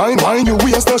can't wine, you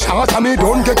waste no shot. And me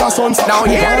don't get a son. Now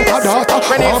here it is,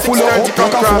 when it's 6:30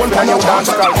 come cross and you dance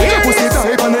call. Here it is,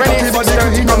 when it's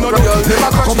 6:30 come cross. Them a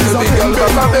catch the big girl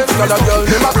back a bit.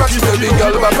 Them a catch the big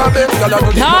girl back a bit.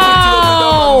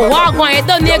 No, Wagwan, you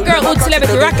done your girl with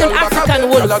celebrity, rockin' African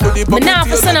Wolf. But now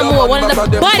for some more, one of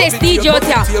the baddest DJ out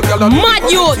here, Mad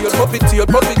Youth. Puppet tail,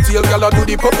 gyal a do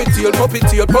the puppet tail,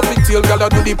 gyal a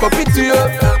do the puppet tail.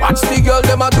 Watch the girl,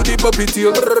 them a do the puppet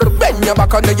tail. Bend your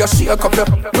back and then you shake up your.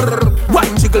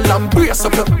 Wine jiggle and brace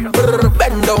up your.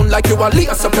 Bend down like you a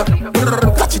lace up your.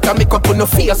 Touch it and make up on your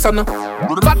face and.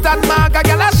 Fat and maga,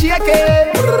 gyal a shake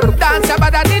it. Dance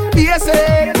about that in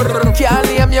basic. Can't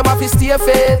name you have to stay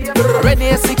fit.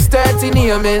 Ready 6:30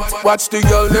 name it. Watch the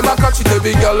girl, them a catch it,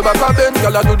 every girl back a bend.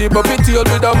 Girl a do the puppy tail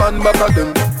with a man back a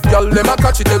them. Girl, them a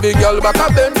catch it, every girl back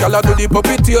a bend. Girl a do the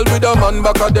puppy tail with a man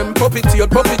back a them. Puppy tail,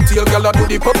 girl a do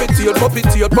the puppy tail.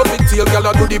 Girl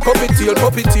a do the puppy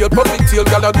tail.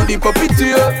 Girl a do the puppy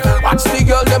tail. Watch the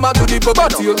girl, them a do the puppy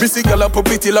tail. Missy girl a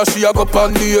puppy tail, and she a go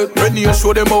pan the head. When you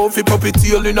show them how fi puppy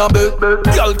tail in a bed.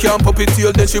 Girl can't puppy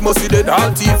tail, then she must see dead.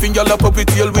 All teeth in girl a puppy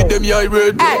tail with them eye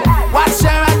red. Hey, watch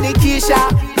her and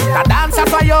Nikisha. The dancer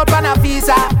for you on a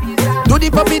visa. Do the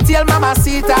puppy tail,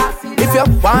 mamacita. If you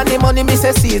want the money, me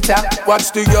say sita.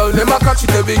 Watch the girl, them a catch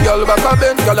it every girl back a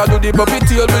bend. Girl a do the puppy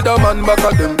tail with a man back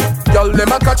of them. Girl,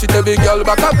 them a catch it every girl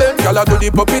back a bend. Girl a do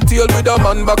the puppy tail with a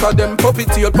man back of them. Puppy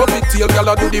tail, girl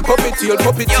a do the puppy tail,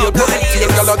 puppy tail, puppy tail.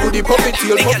 Girl a do the puppy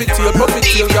tail, puppy tail, puppy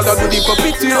tail. Girl a do the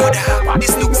puppy tail.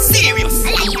 This looks serious.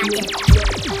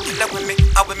 How with me,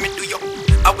 how with me do you?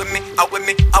 How with me, how with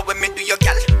me, how with me do you,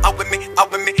 girl? How with me,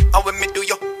 how with me, how with me do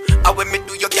you? How with me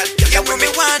do you, girl? You with me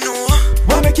want know?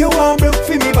 Why make you want broke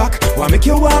for me back? Why make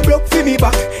you want broke for me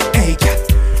back? Hey, girl.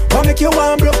 Why make you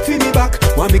want broke for me back?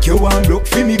 Why make you want broke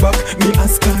for me back? Me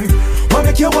ask her. Why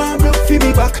make you want broke for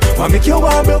me back? Why make you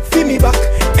want broke for me back?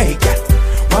 Hey, girl.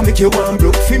 Why make you want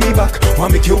broke for me back? Why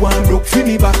make you want broke for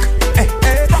me back? Hey,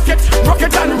 hey. Rock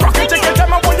it and rock it. Take your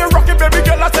time, I want you rock it, baby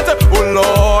girl. I said, oh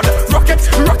Lord. Rock it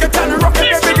and rock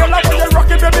it, baby girl. I want you rock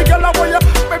it, baby girl. I want you,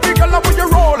 baby girl. I want you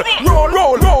roll and roll,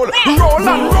 roll and roll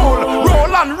and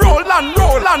roll and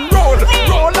roll and roll,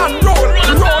 roll and roll,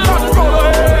 roll and roll.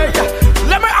 Hey,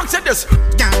 let me ask you this.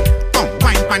 Yeah, come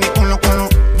wine pani colo colo.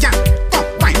 Yeah, come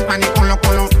wine pani colo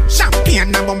colo.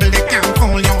 Champagne and bubble they can't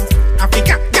call you.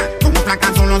 Africa, yeah, come like a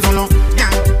solo solo.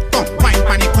 Yeah, come wine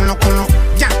pani colo colo.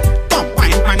 Yeah, come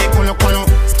wine pani colo colo.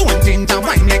 Stone ginger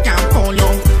wine they can't call you.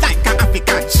 Like a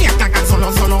Africa, shake like a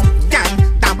solo solo. Yeah,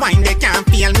 that wine they can't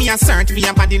feel me a search for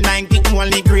your body like the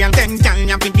Holy Grail. Them girl you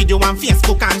have video on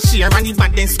Facebook and share, and it's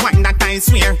bad this wine that I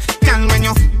swear. Girl when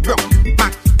you broke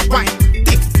back wine,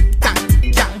 tick tock,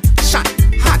 girl shot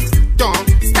hot, don't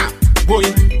stop, boy.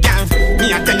 Girl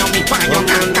me I tell you me why you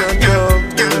can't stop, girl.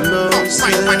 Girl come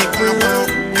wine pon the culo culo,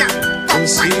 girl come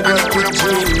wine pon the culo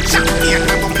culo. Champagne and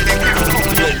bubble they can't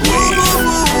hold you.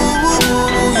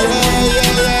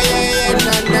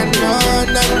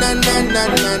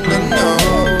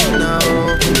 No.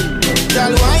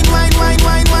 Girl wine, wine, wine,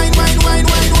 wine, wine, wine, wine,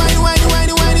 wine, wine, wine, wine, wine,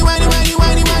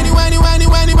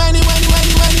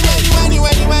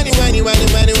 wine, wine,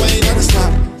 wine, wine, never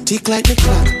stop. Tick like the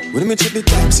clock. When me check the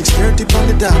time, 6:30 on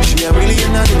the dot. She a really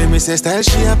in let me say style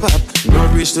she a pop. No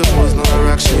reach the post, no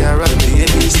rock, she a rock. Me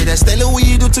say that style what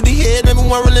you do to the head. Me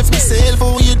want to lift myself,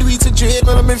 for what you do it to dread.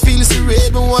 Man, me feel it's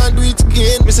red, me want to do it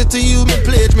again. Me say to you, me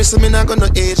pledge. Me say me not gonna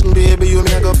age, baby. You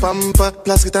me I go pamper.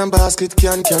 Plastic and basket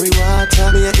can carry water.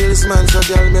 Me a hills man, so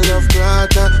girl me love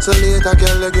grata. So later,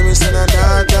 girl, give me son a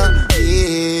daughter.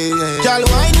 Yeah. Girl,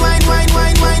 wine, wine, wine,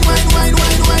 wine, wine, wine, wine,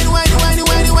 wine, wine, wine, wine,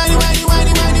 wine, wine,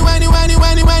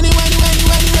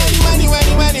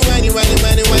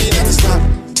 wine, wine, never stop.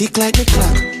 Tick like the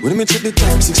clock. When me check the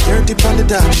time, 6:30 on the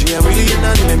dot. She a really in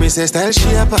let me say style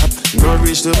she a pop. No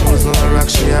reach the post, no rock,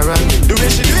 she a rock. The way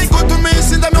she do it good to me,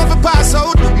 since I'm over pass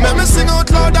out. Make me sing out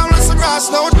loud down on some grass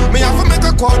note. Me have to make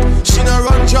a quote. She no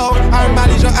run joke. Her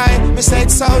manage her eye. Me say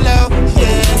it so low.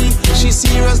 Yeah, she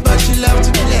serious but she love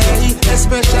to play,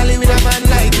 especially with a man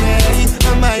like me.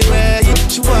 On my way,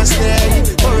 she was there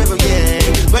forever. Yeah,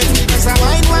 but it's a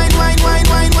wine, wine, wine, wine,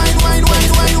 wine, wine, wine,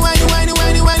 wine, wine, wine, wine, wine,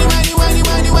 wine,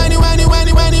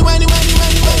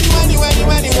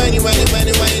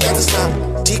 not to stop.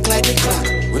 Tick like the clock.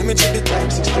 When me check the time,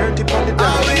 6:30 on the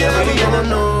dot. Oh, yeah, we gonna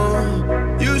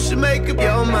know. You should make up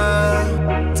your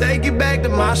mind. Take it back to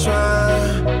my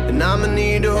shrine, and I'ma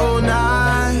need the whole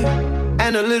night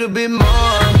and a little bit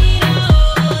more.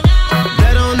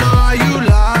 They don't know how you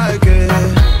like it.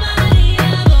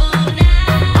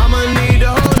 I'ma need the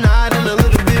whole night and a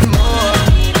little bit more.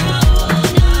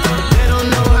 They don't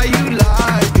know how you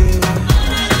like it.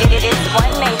 It is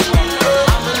one nation.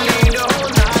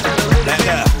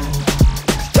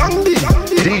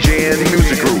 DJ and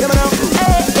Music Group.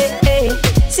 Hey, hey, hey.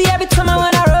 See every time I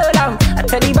wanna roll out, I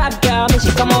tell the bad girl, me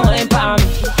she come on and palm me.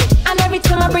 And every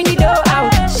time I bring the dough out,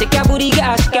 shake your booty,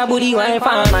 girl, shake your booty, wine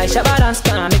for my shabba dance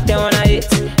can make them wanna hit.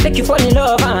 Make you fall in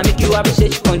love and make you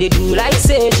appreciate. When they do like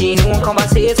say, she no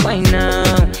conversate fine now.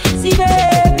 See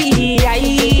baby,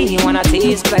 I wanna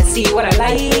taste, but I see what I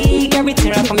like.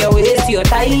 Everything right from your waist to your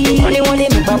thigh. Only one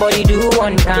make my body do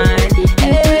one kind.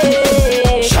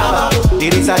 Hey, Shabba,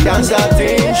 it is a dance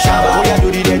thing. Shabba, you do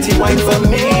the dirty wine for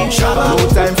me. Shabba, no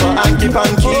time for hanky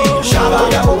panky. Shabba,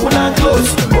 you open and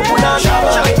close, open and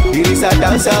Shabba. It is a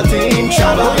dance thing.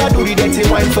 Shabba, you do the dirty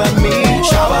wine for me.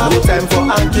 Shabba, no time for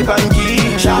hanky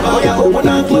panky. Shabba, you open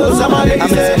and close. I'm a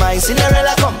my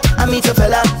Cinderella come, I meet a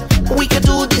fella. We can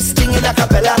do this thing in a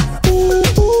cappella.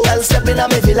 I'll step in a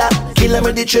me villa. Kill them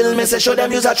with the chill, me say show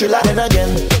them use a thriller. Then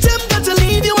again, them got to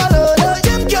leave you alone.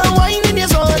 Them can't whine in your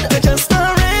zone. They just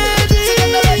not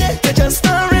ready. They just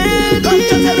not ready.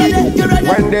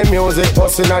 When the music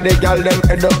bustin' and the gal them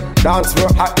head up, Dance for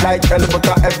hot like hell, but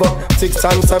I ever 6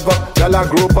 and 7. Girl I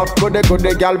group up, goody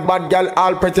girl, bad girl,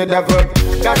 all pretty devil.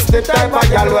 That's the type of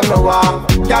girl when me want.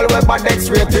 Girl we bad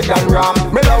X-rated and raw.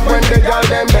 Me love when the girl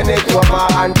them bend it over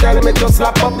and tell me to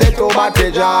slap up the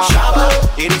two-body jaw. Shabba,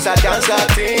 it is a dancer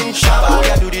thing. Shabba,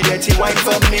 you do the dirty wine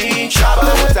for me.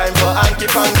 Shabba, no time for hanky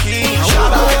panky.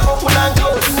 Shabba, open and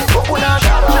close, open and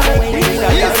shabba.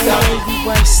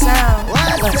 One sound,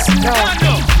 let's go.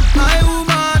 My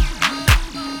woman,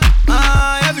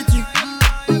 my everything.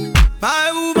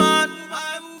 My woman,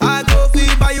 I go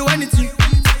feel buy you anything.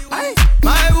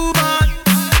 My woman,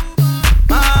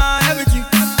 my everything.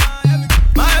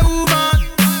 My woman,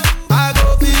 I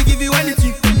go feel give you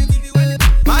anything.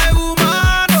 My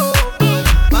woman, oh,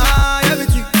 my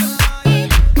everything.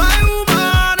 My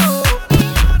woman, oh,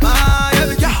 my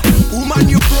everything. Yeah, woman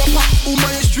you proper,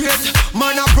 woman you straight.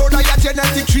 Man a brother your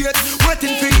genetic trait.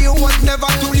 Waiting for you was never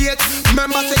too late.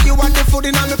 Remember say you want the food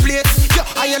in on the plate. Yeah,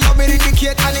 I love me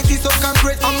indicate and it is so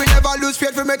concrete. And we never lose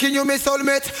faith for making you my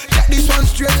soulmate. Get this one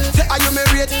straight, say are you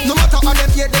married? No matter how them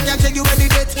here, they can tell you any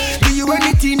date. Do you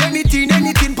anything, anything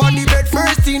pon the bed.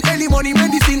 First thing, early money,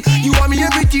 medicine. You want me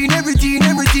everything.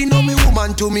 No me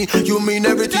woman to me, you mean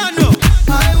everything. No,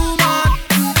 my woman,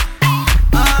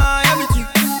 my everything.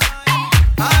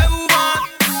 My woman,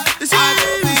 this I go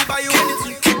be by you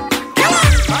anything.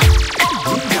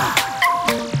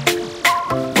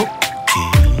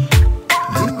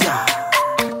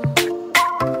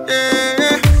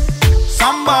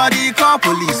 Somebody call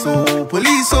police,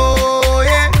 oh,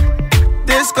 yeah.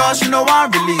 This girl, she know I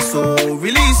release,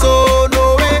 oh,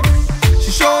 no way.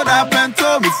 She showed up and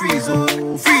told me freeze,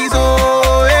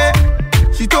 oh, yeah.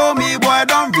 She told me, boy,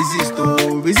 don't resist,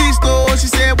 oh. She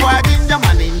said, boy, ginger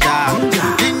my ninja.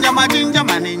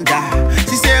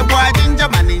 She said, boy, ginger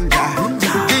my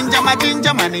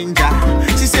ninja.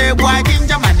 She said, boy,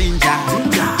 ginger my ninja.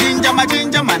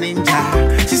 Ginger my ninja.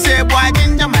 She said, boy,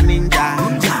 ginger my ninja.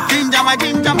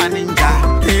 Ginger my ninja.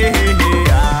 Hey,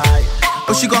 aye.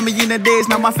 Oh, she got me in the days,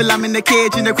 now I feel I'm in the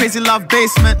cage in the crazy love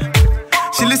basement.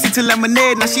 She listen to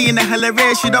Lemonade, now she in the hella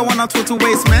race. She don't want no total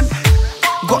waste, man.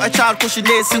 Got a child cause she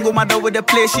did, single mother with a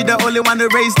place. She the only one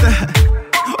that raised her.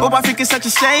 Oh, I think it's such a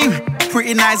shame.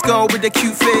 Pretty nice girl with a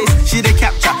cute face. She the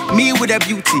capture, me with a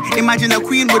beauty. Imagine a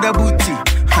queen with a booty.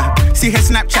 See her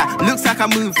Snapchat, looks like a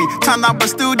movie. Turn up but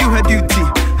still do her duty.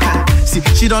 See,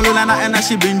 she don't look like nothing that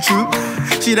she been through.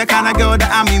 She the kind of girl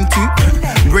that I'm into.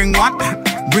 Bring one,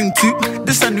 bring two.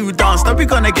 This a new dance that we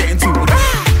gonna get into.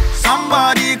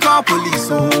 Somebody call police,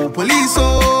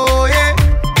 oh, yeah.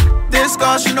 This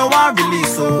girl, she know I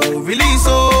release, oh,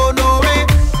 no way.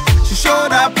 She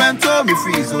showed up and told me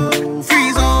freeze,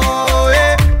 oh,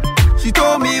 yeah. She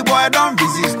told me, boy, don't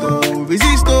resist, oh.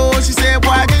 She said,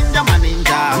 boy, ginger my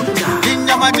ninja.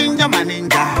 Ginger my ninja.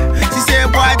 She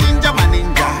said, boy, ginger my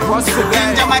ninja.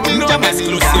 Ginger my ninja.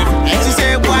 She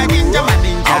said, boy, ginger my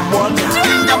ninja.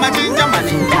 Ginger my ninja.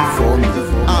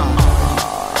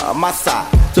 Massa,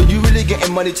 so you really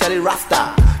getting money, Charlie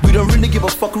Rasta? We don't really give a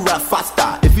fuck who rap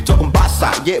faster. If you talking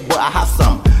Bassa, yeah, boy, I have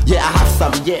some. Yeah, I have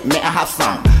some, yeah, man, I have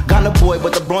some. Ghana boy,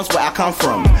 but the Bronx where I come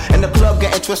from. In the club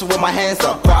getting twisted with my hands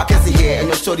up. Car Cassie here, and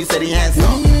your shorty said he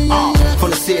handsome.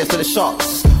 From the stairs to the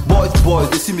shops. Boys,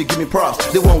 they see me, give me props.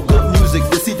 They want good music,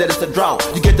 they see that it's a drought.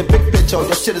 You get the big picture,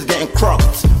 your shit is getting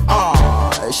cropped.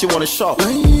 She want a shop.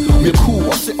 We're cool,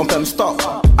 I sit on them stop.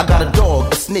 I got a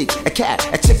dog, a snake, a cat,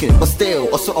 a chicken, but still,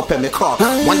 I sit up in my car.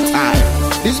 One time.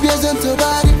 This girl's into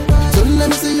body, so let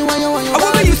me see you when you want your body.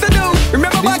 What we used to do,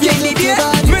 remember back in the day?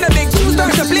 When the big two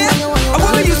start to play.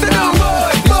 What we used to do,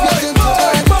 boy.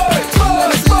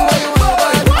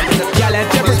 Y'all have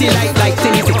jeopardy like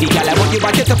Tinny City. Y'all have what you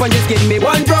back it up and just give me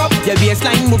one drop. Your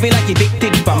baseline moving like a big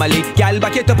thing family. Y'all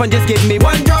back it up and just give me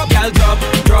one drop. Y'all drop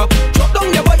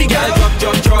down your body, girl.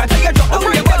 Drop. I tell you drop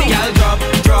down your body, girl. Drop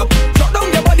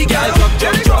down your body, girl.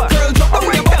 Drop. Girl, drop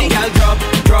down your body, girl. Drop.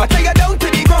 I tell you down to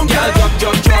the ground, girl.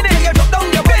 Drop. I tell you drop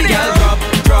down your body, girl.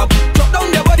 Drop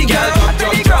down your body, girl. I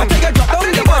tell you drop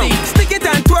down your body. Stick it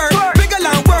and twerk, wiggle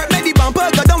and work. Let the bumper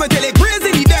go down until it grazes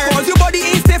in the dirt. Cause your body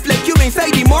ain't stiff like you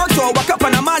inside the mark. So walk up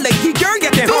on a man like he girl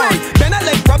getting hard. Then I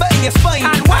like rubber in your spine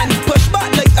and push back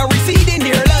like a receding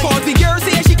hairline. Cause the girl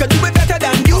say she could do it better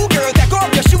than you, girl. Take off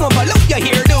your shoe and pull up your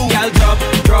hairdo.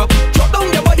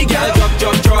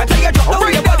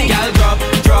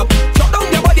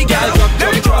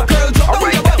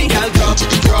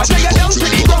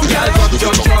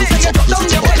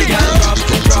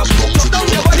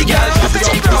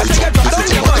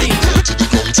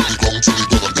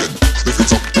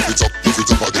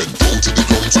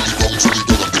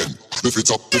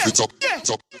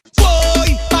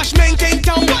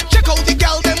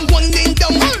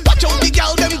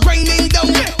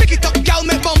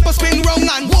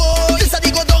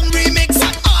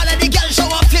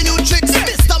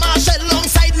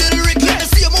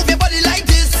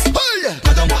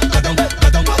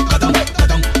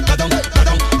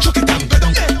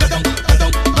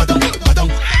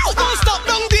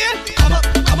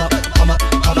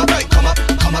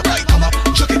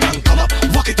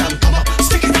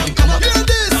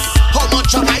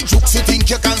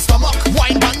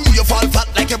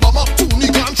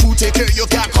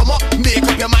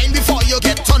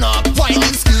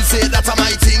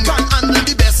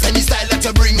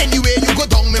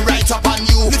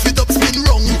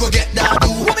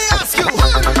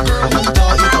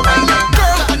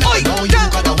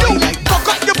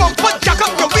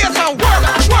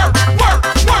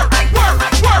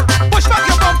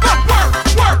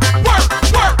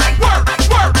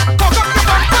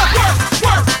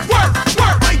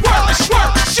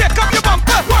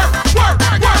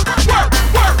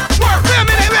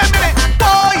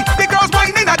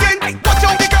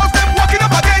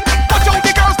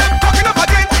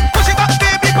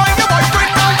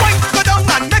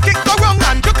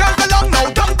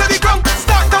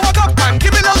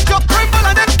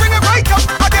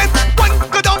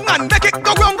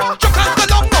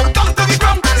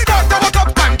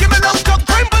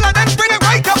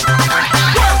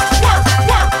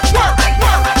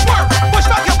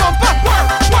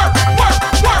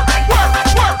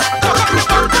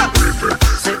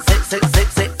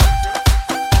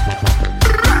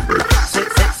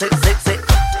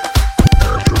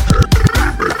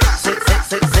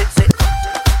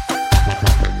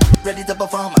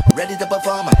 perform, ready to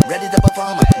perform, ready to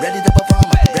perform, ready to perform,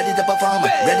 ready to perform,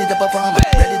 ready to perform,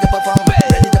 ready to perform,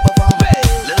 ready to perform.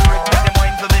 Little Rick, make them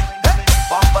wine for me.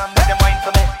 Bum bum, make them wine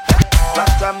for me. Black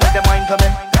drum, make them wine for me.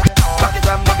 Black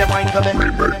drum, make them wine for me.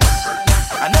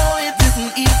 I know it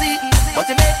isn't easy, but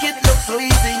you make it look so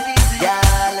easy,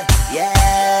 girl.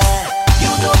 Yeah, you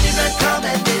don't need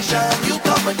recommendation. You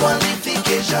come with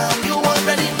qualification. You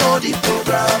already know the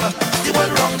program. You went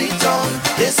wrong the tongue.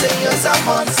 They say you're a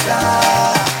monster,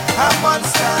 a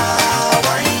monster.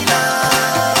 Why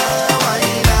not? Why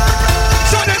not?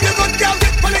 Show them you good girl.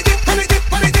 Pon it, pon it,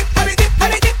 pon it, pon it,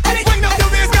 pon it, pon it. Wind up your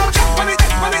waist, girl. Pon it,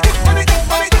 pon it, pon it,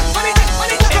 pon it, pon it,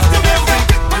 pon it. Up your waist, girl.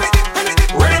 Pon it, pon it,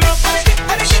 pon it, pon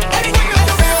it, pon it, pon it.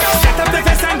 Set up the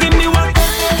face and give me one.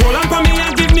 Hold on for me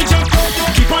and give me jump.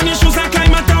 Keep on your shoes and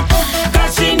climb on top.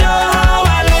 'Cause she know how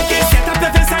I like it. Set up the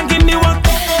face and give me one.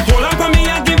 Hold on for me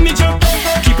and give me jump.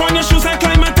 Keep on your shoes and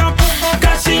climb on top.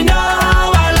 'Cause she know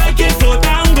how I like it. Go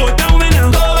down when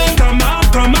I'm going. Come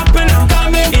up and I'm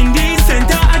coming. In the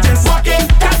center I just walking.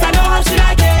 'Cause I know how she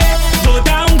like it. Go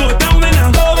down when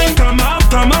I'm going. Come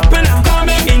up and I'm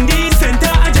coming. In the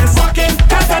center I just walking.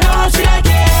 'Cause I know how she like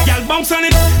it. Y'all bounce on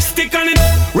it, stick on it,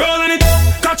 roll on it,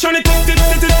 catch on it,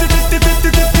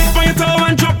 tip on your toe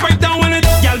and drop right down on it.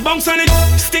 Y'all bounce on it,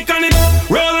 stick on it,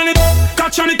 roll on it,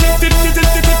 catch on it,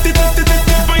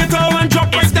 tip on your toe and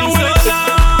drop right down on it.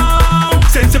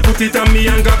 Since you put it on me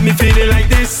and got me feeling like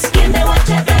this. Give me what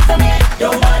you got for me,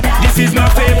 don't bother. This is my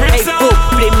favorite song.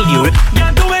 Play me you.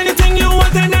 Yeah, do anything you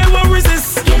want and I won't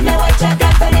resist. Give me what you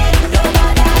got for me, don't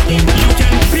bother. You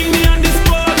can bring me on this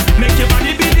board, make your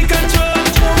body be the control.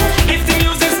 If the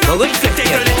music's not,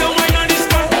 take a little wine on this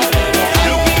spot.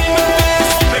 Look me in my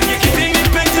face, when you're keeping it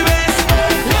back to base.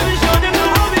 Let me show them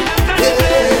how we do that.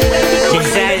 She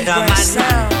says I'm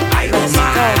man, I don't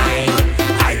mind,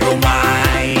 I don't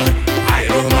mind, I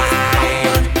don't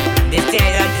mind. They say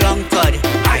I'm drunkard,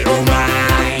 I don't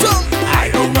mind, I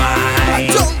don't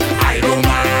mind, I don't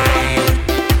mind.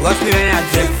 Watch me when I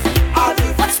drift,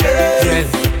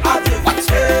 drift,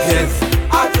 drift.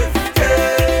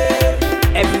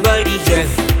 Everybody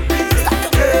drift,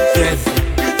 drift,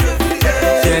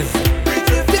 drift.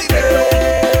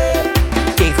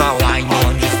 Take a wine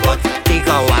on this spot, take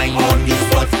a wine on this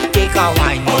spot, take a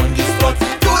wine on this spot.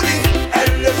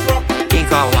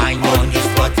 Take a wine on this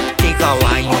spot, take a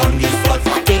wine on this spot,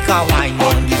 take a wine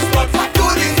on this spot.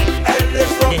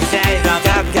 Inside of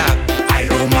tap, I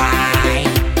don't mind,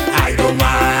 I don't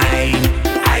mind,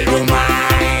 I don't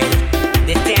mind.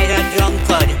 They say I'm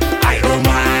drunkard, I don't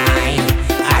mind,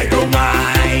 I don't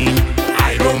mind,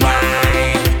 I don't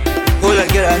mind. Hold on,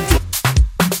 get on.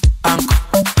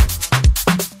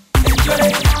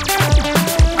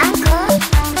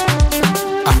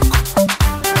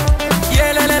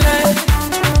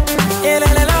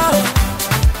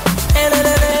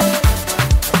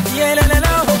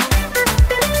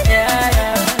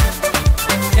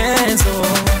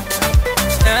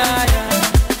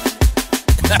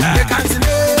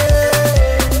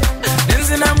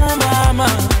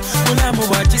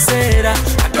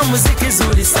 Muziki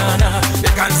zuri sana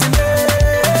yakanzime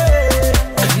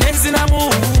nenzina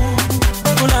mu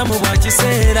kulamu wa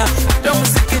kisera ndo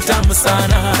muziki tamu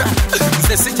sana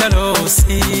nze si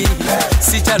chalosi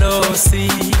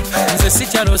nze si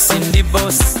chalosi ndi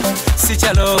boss si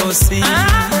chalosi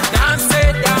dance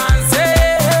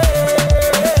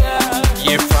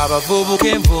yefa abavubuka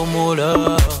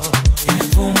envumulo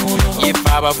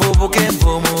yefa abavubuka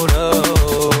envumulo.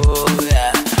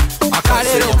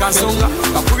 Akalero kansonga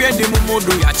kakubye ndi mu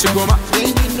mundu ya kigoma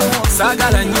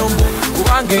saagala nyombo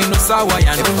kubanga eno saawa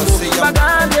yandimu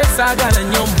bagambye saagala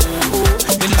nyombo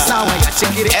eno saawa ya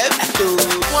kigere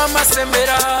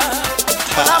mwamasembera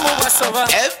balamu basoba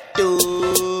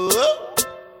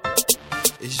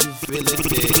Is you feeling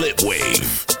it? Flip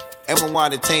Wave M1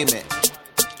 Entertainment.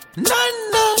 No.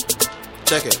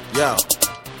 Check it, yo.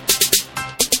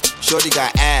 Shorty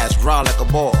got ass, round like a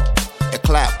ball. A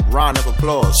clap, round of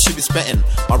applause. She be spitting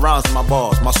my rounds and my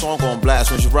balls. My song gon' blast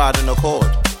when she riding the chord.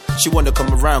 She wanna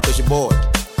come around cause she bored.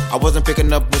 I wasn't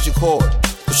picking up when she called.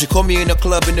 But she called me in the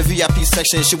club in the VIP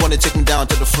section. She wanna take me down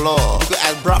to the floor. You could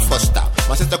ask bra for stop.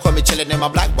 My sister called me chillin' in my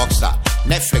black box stop.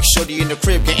 Netflix, shorty in the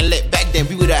crib getting lit. Back then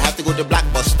we would have to go to Black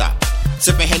Bus Stop.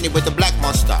 Sipping Henny with the Black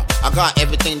Monster. I got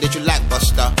everything that you lack,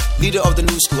 Buster. Leader of the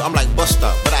new school, I'm like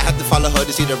Buster. But I had to follow her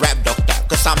to see the rap doctor.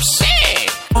 Cause I'm sick.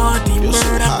 You're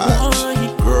so hot.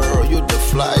 Girl, you the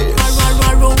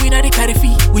flyest. Roll in at the carry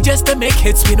fee. We just to make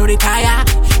hits, we know they tire.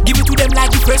 Give it to them like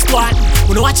the first one.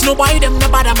 We don't watch nobody, them no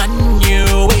bother man.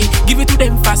 You way, give it to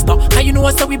them faster. Now you know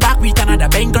us, so we back with another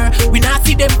banger. We not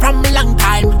see them from a long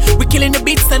time. We killing the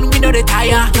beats and we know they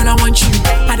tire. Girl, I want you,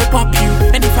 I dey pop you.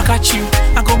 And if I catch you,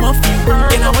 I go muff you.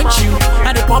 Girl, I want you,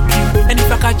 I dey pop you. And if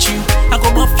I catch you, I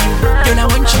go muff you. Girl, I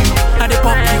want you, I dey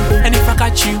pop you. And if I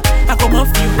catch you, I go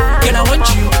muff you. Girl, I want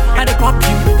you, I dey pop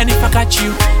you. And if I catch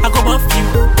you, I go muff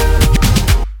you.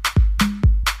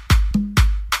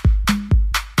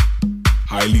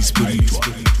 Highly spiritual.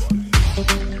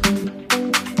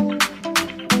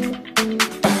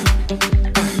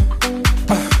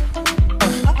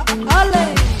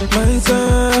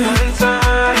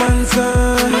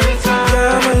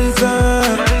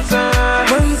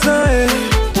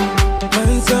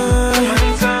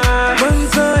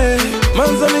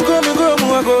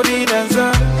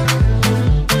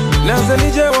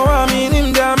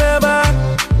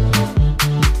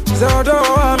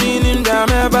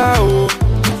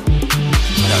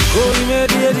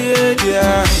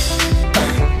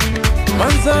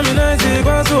 Mansa mina si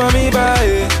kwa suwa mi ba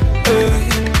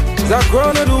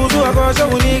Zakrono duzu akosha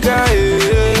unika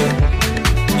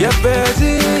Yepe si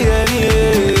yeni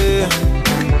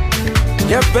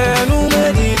Yepe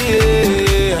numejini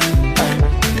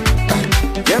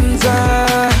Yemza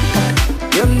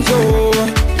Yemzo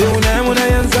Yunamuna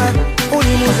yenza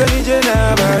Uni musa ni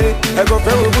jenaba Eko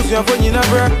fewe busu ya fonyi na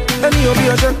bra Eni obi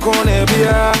ya shekone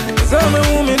biya Zame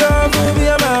umidafu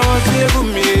biya mawasi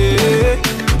egumi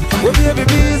We'll be a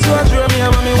baby, so I dream me,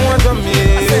 I'm me want to me.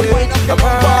 The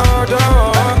powder,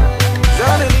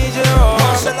 Zane DJ,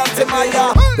 Marshall and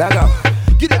Timaya. Daga,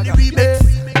 get them the remix.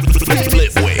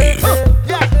 Flip wave.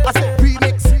 Yeah, I said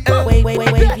remix.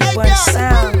 Wavy boy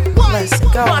sound. Let's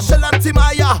go. Marshall and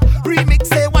Timaya, remix.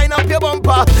 Say wind up your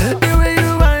bumper. The way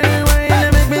you whine, they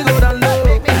make me go down low.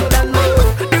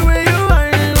 The way you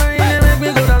whine, they make me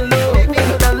go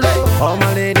down low. All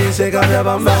my ladies, shake up your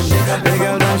bum bum. The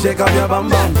girl them shake up your bum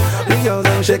bum. Girls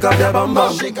them shake up your bum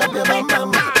bum. Shake up your bum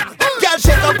bum. Girl,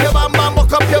 shake up your bum bum,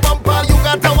 walk up your bumper. You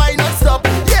got to wine and stop.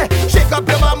 Yeah, shake up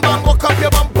your bum bum, walk up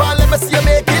your bumper. Let me see you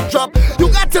make it drop. You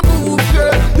got to move,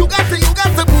 girl. You got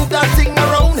to move that thing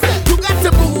around. You got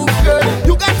to move, girl.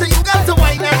 You got to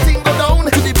wine that thing go down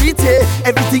to the beat. Yeah,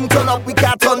 everything turn up, we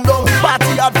can't turn down.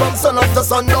 Party hard from sun up to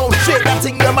sundown. Shake that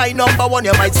thing, you're my number one.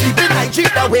 You might sleep in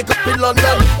Nigeria, wake up in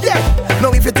London. Yeah,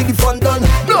 now if you think the fun done,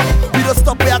 no, we don't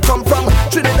stop where I come from.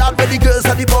 Trinidad where the girls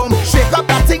are the bum. Shake up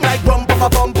that thing like bum bum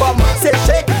bum bum. Say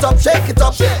shake it up, shake it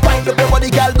up. Wind up your body,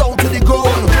 girl, down to the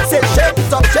ground. Say shake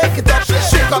it up, shake it up.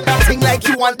 Shake up that thing like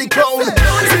you want the crown.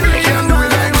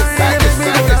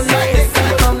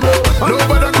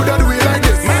 Nobody could do it like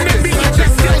this.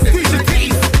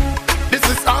 This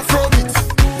is Afrobeat.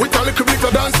 With a little bit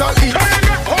of dancehall heat.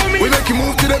 We make you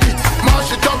move to the beat.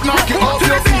 March it up, knock it off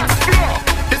your feet.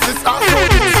 This is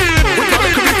Afrobeat. With a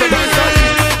little bit of dancehall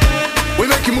heat. We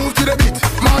make you move to the beat.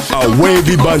 A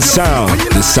wavy bun sound,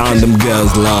 the sound them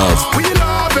girls love. We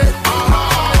love it.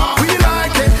 We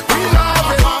like it. We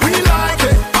love it. We like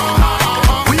it.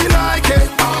 We like it.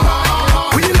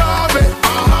 We love it.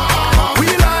 We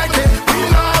like it. We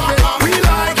love it. We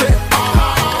like it.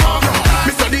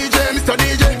 Mr.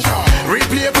 DJ,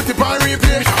 replay, put it on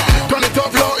replay. Turn it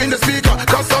up low in the speaker,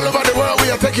 'cause all over the world we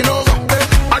are taking over.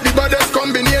 At the baddest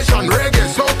combination, reggae,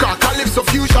 soca, calypso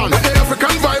fusion. The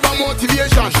African vibe and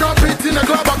motivation. Shop it in the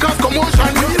club, I cause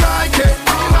commotion. We like it.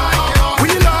 We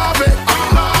love it.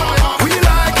 We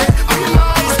like it. We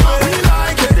love it. We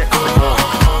like it.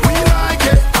 We like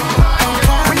it.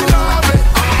 We love it.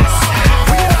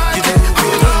 We like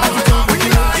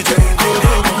it.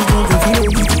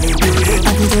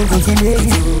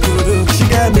 She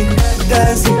got me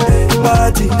dancing,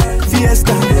 party,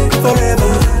 fiesta,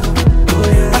 forever.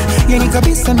 Yani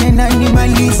kabisa mena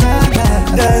nimaliza.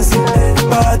 Dancing,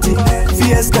 party,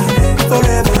 fiesta,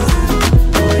 forever.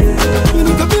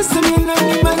 Yani kabisa mena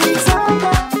nimaliza.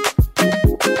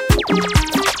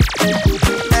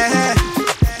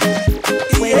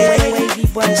 Wavy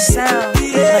boy sound.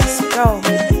 Let's go.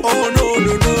 Oh no.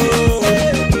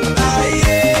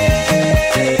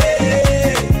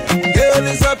 Girl,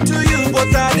 it's up to you,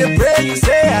 but I dey pray you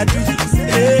say I do.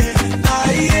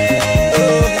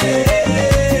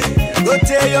 Go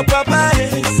tell your papa,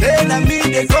 say na me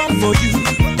they come for you.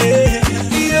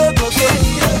 Yo, go.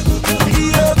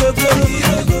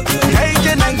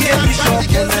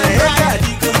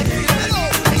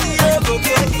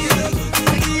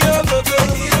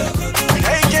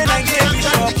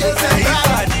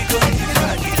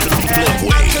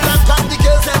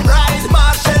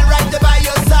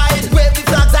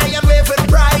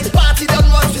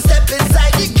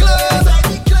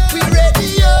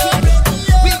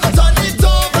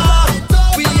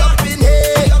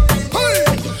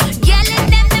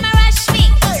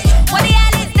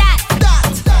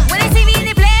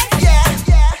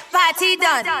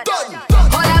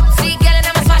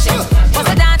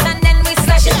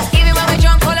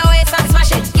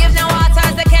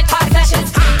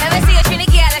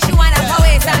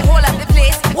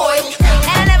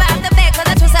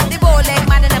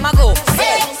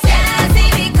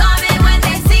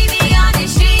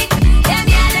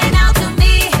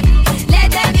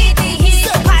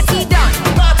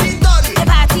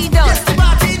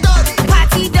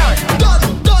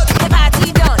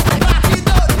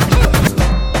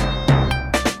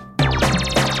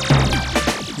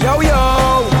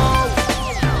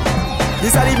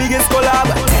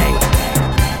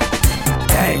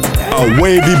 A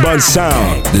wavy bun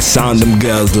sound, the sound them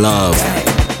girls love.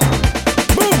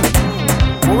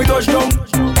 When we touch down,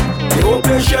 the whole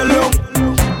place shell down.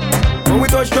 When we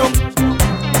touch down,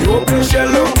 the whole place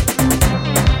shell down.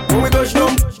 When we touch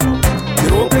down, the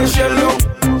whole place shell down.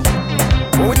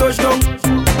 When we touch down,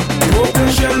 the whole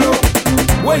place shell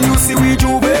down. When you see we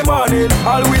Juve morning,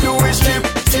 all we do is chip,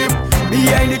 chip.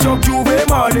 Behind the truck Juve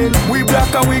morning, we black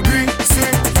and we green,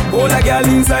 sick. All a girl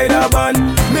inside a van,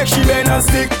 make she bend and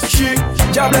stick, she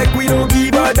job like we don't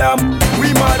give a damn.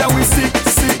 We mad and we sick,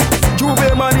 sick.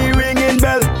 Juve money ringing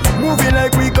bell, moving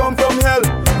like we come from hell.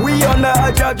 We under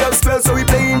a jab spell, so we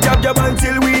playing jab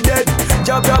until we dead.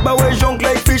 Jab away junk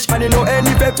like fish, and you know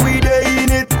any effect we dey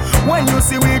in it. When you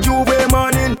see we Juve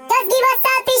morning, just give us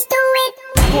a fish to it.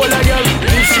 All a girl,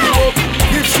 if she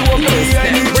up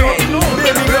behind the truck,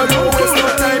 baby girl don't waste no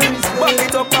time. Back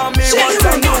it up on me one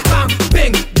time. Bam,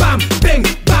 bing, bam, bing,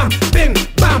 bam, bing,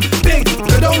 bam, bing.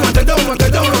 They don't want, bim. They don't want,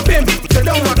 bim.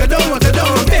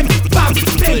 Bam,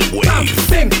 bing, bam,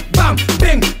 bing, bam,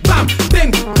 bing, bam,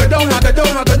 bing. They don't want,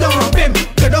 bim.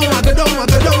 They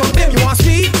don't want, bim. You want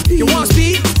speed? You want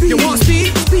speed? You want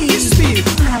speed? Speed is speed.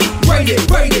 Ride it,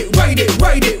 ride it, ride it,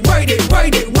 ride it, ride it,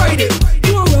 ride it, ride it.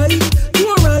 You alright? You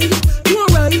alright? You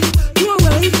alright? You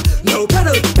alright? No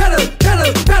pedal, pedal,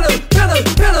 pedal, pedal, pedal,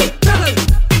 pedal, pedal.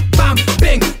 Bam,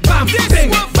 bing, bam,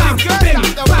 bing, bam, bing,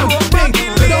 bam, bing.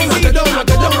 They don't want, bim. They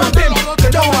don't want,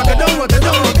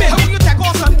 bim. You take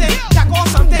off something, take off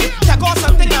something, take off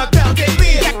something and belt it.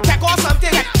 Take off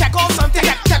something, take off something,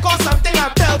 take off something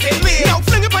and belt it. Now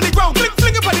fling it on the ground,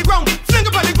 fling it on the ground, fling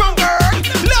it on the ground, girl.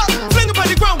 Look, fling it on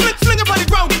the ground, fling it on the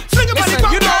ground, fling it on the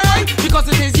ground. You know why? Because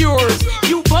it is yours.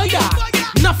 You buy that.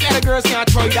 Enough other girls can't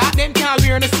try that. Them can't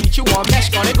wear in the seat. You want mesh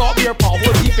gun, they got beer power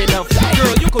deep enough.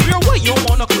 Girl, you could wear what you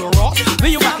want to Clorox.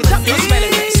 When you back it up, you smell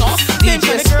it like sauce.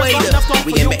 DJ Spider,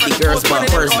 we can make the girls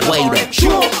bumpers wait up.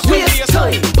 Sure, waste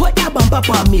time. Put that bump up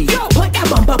on me. Put that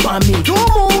bump up on me. Don't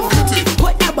move.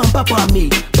 Put that bump up on me.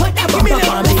 Put that bump up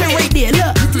on me. Right there,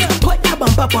 look. Put that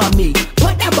bump up on me.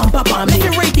 Put that bump up on me.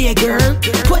 Right there, girl.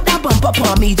 Put that bump up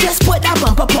on me. Just put that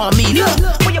bump up on me. Look.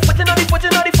 When you putting on the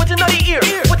footing on the footing on the ear.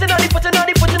 Putting on the footing on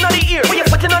the footing on the ear. When you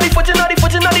putting on the footing on the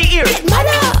footing on the ear.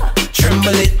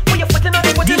 Tremble it. When you putting on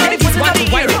the footing on the footing on the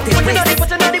ear. Putting on the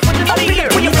footing on the footing on the ear.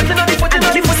 When you putting on the footing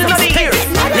on the footing on the ear.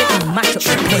 Mash up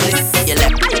the place. You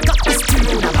left. I got this tune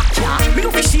in the backyard. Me no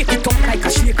fi shake it up like a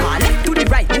shaker. Left to the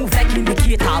right, move like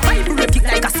indicator. Vibrate it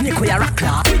like a snake with a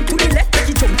rocker. Twin to the left, make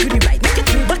it jump to the right. Make it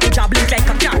move back, it job blink like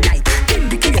a car light.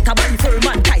 Indicator, body firm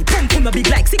and tight. Pump on the big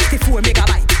like 64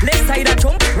 megabyte. Left side a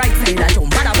jump, right side a jump.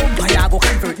 Bada bumper, ya go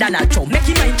convert that a jump. Make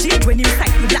your mind change when you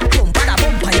sight the black clump. Bada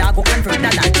bumper, ya go convert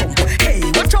that a jump. Hey,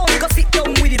 watch how me go sit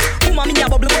down with it. Woman, me a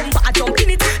bubble bumper, a jump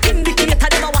in it. Indicator,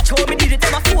 them a watch how me did it.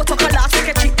 Them a photo color, take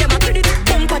a cheat, them a credit.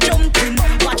 Bumper jumping,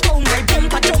 watch how my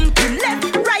bumper jumping. Left,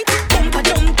 right, bumper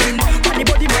jumping. On the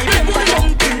body, my bumper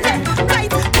jumping. Left, right,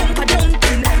 bumper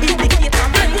jumping. Indicator,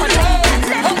 bumper jumping.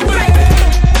 Left, right.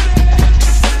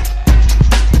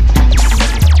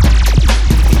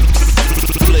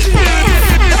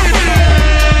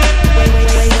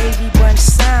 Wavy bun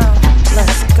sound.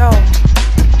 Let's go.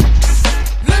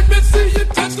 Let me see you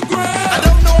touch the ground. I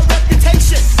don't know a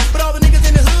reputation, but all the niggas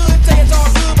in the hood say it's all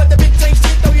good, but the bitch ain't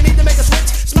shit, though you need to make a switch.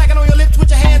 Smacking on your lips with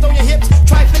your hands on your hips,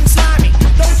 trifling slimy.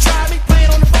 Don't try me,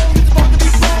 playing on the phone, you supposed to be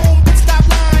grown. Bitch, stop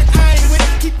lying, I ain't with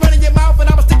it. Keep running your mouth and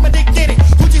I'ma stick my dick in it.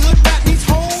 Hoochie hood rap needs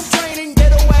home training,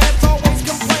 ghetto ass always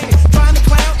complaining. Trying to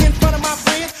clown in front of my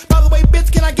friends. By the way,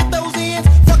 bitch, can I get those ends?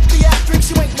 Fuck the actress,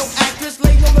 you ain't no actress.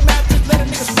 Lay on the mattress, let a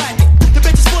nigga smack it. The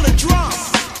bitch is full of drama.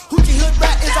 Hoochie hood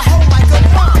rap is a hoe like a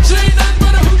bomb. She ain't nothing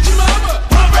but a hoochie mama.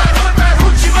 Hot rat,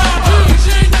 hoochie mama.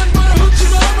 She ain't nothing but a hoochie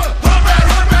mama. Hot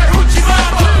rat, hoochie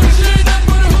mama. She ain't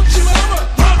nothing but a hoochie mama.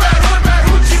 Hot rat,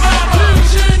 hoochie mama.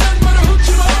 She ain't nothing but a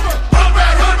hoochie mama. Hot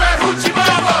rat, hoochie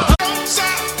mama. Don't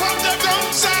stop, pump that,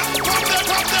 don't stop, pump that,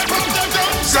 pump that, pump that,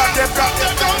 don't stop. Drop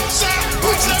that, don't stop.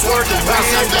 Hoochie twerking, bounce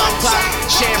that, don't stop.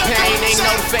 Champagne, they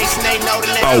know the face and they know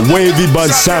the name. A wavy bun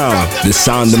sound, the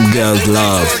sound them girls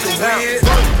love.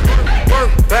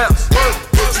 Work, bounce, work,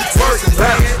 twerk,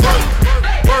 bounce,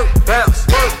 work, bounce,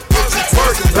 work,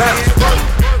 twerk, bounce,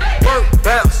 work,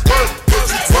 bounce, work,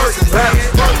 twerk, bounce,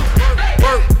 work,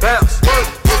 bounce, work,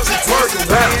 twerk,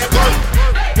 bounce, work, bounce, work, twerk, bounce, work,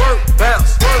 bounce,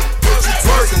 work,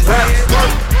 twerk, bounce,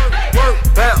 work,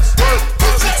 bounce, work,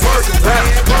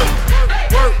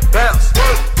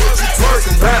 twerk,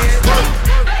 bounce,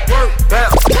 work,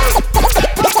 bounce,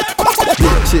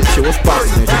 work. Shit, what's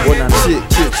poppin', man?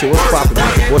 Shit, what's poppin',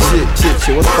 man? What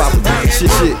shit, what's poppin', man?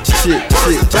 Shit, Shit,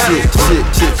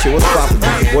 what's poppin'?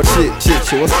 What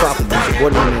shit, what's poppin'?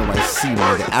 What name I see,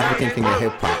 man? The African king of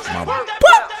hip hop, man.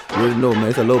 You already know, man.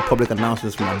 It's a little public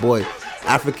announcement from my boy,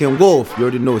 African Wolf. You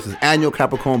already know it's his annual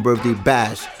Capricorn birthday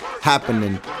bash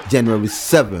happening January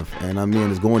 7th. And I mean,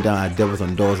 it's going down at Devils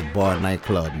on Doors Bar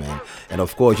nightclub, man. And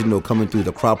of course, you know, coming through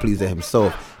the crowd pleaser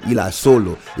himself, Eli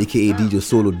Solo, aka DJ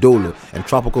Solo Dolo, and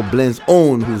Tropical Blend's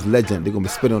own, who's legend. They're gonna be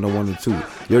spitting on the 1 and 2. You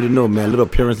already know, man. Little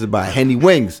appearances by Henny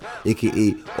Wings,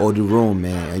 aka All the Room,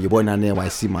 man. And your boy down there, when I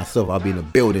see myself, I'll be in the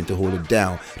building to hold it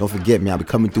down. Don't forget, man, I'll be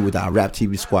coming through with our Rap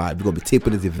TV squad. We're gonna be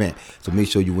taping this event, so make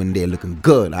sure you in there looking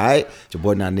good, alright? Your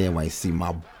boy down there, when I see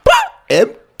my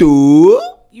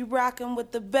M2. You rockin'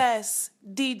 with the best,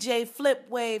 DJ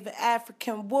Flipwave,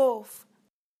 African Wolf.